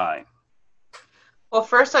you online? Well,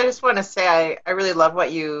 first, I just want to say I really love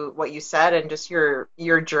what you said, and just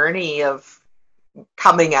your journey of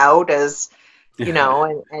coming out as,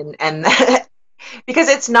 and because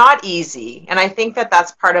it's not easy. And I think that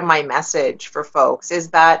that's part of my message for folks,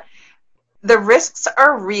 is that the risks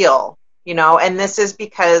are real, and this is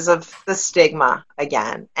because of the stigma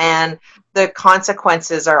again, and the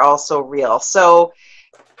consequences are also real. So,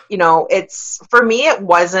 for me, it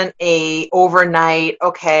wasn't a overnight,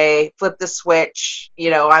 okay, flip the switch.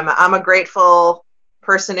 I'm a grateful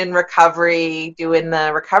person in recovery doing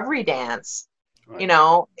the recovery dance. Right.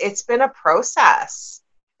 It's been a process.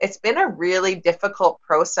 It's been a really difficult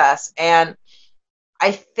process. And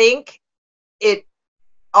I think it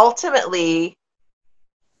ultimately,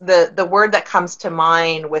 the word that comes to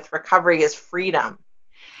mind with recovery is freedom.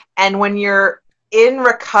 And when you're in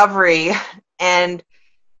recovery and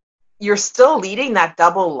you're still leading that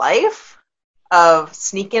double life of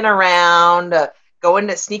sneaking around,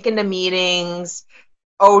 sneak into meetings.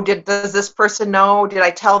 Oh, does this person know? Did I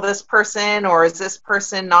tell this person? Or is this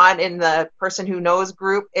person not in the person who knows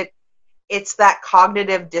group? It's that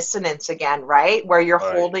cognitive dissonance again, right? Where you're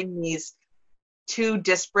holding these two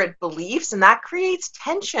disparate beliefs, and that creates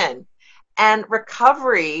tension. And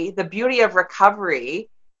recovery, the beauty of recovery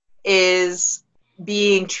is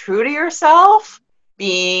being true to yourself,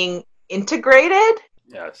 being integrated,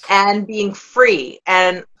 yes, and being free.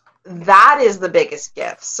 And that is the biggest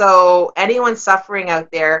gift. So anyone suffering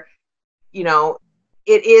out there, it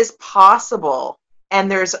is possible.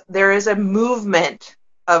 And there is a movement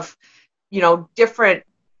of, different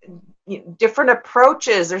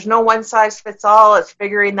approaches. There's no one size fits all. It's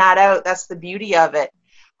figuring that out. That's the beauty of it.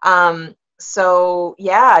 So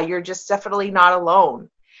yeah, you're just definitely not alone.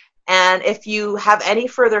 And if you have any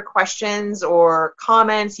further questions or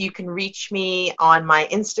comments, you can reach me on my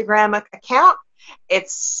Instagram account.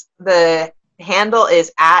 The handle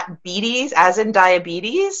is at Beaties, as in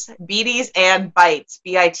diabetes, Beaties and Bites,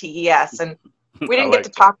 BITES. And we didn't get to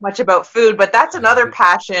talk much about food, but that's another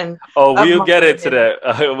passion. Oh, we'll get into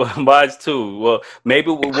that. Mine too. Well, maybe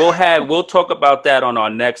we'll talk about that on our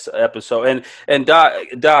next episode. And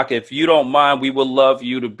Doc, if you don't mind, we would love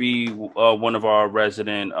you to be one of our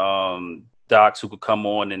resident docs who could come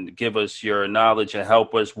on and give us your knowledge and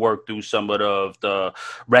help us work through some of the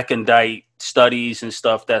recondite studies and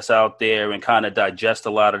stuff that's out there and kind of digest a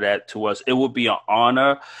lot of that to us. It would be an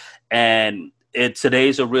honor. And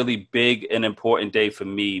Today's a really big and important day for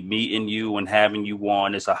me. Meeting you and having you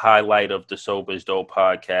on is a highlight of the Sober is Dope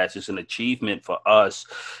podcast. It's an achievement for us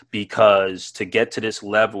because to get to this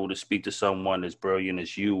level, to speak to someone as brilliant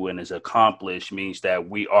as you and as accomplished means that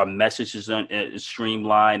our message is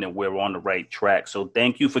streamlined and we're on the right track. So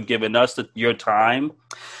thank you for giving us your time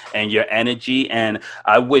and your energy. And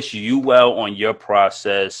I wish you well on your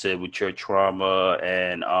process with your trauma,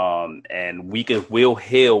 and we'll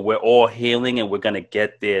heal. We're all healing and we're going to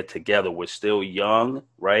get there together. We're still young,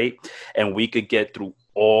 right? And we could get through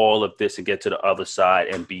all of this and get to the other side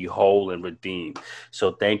and be whole and redeemed.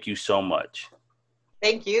 So thank you so much.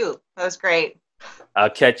 Thank you. That was great. I'll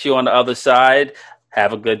catch you on the other side.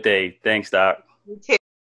 Have a good day. Thanks, Doc. You too.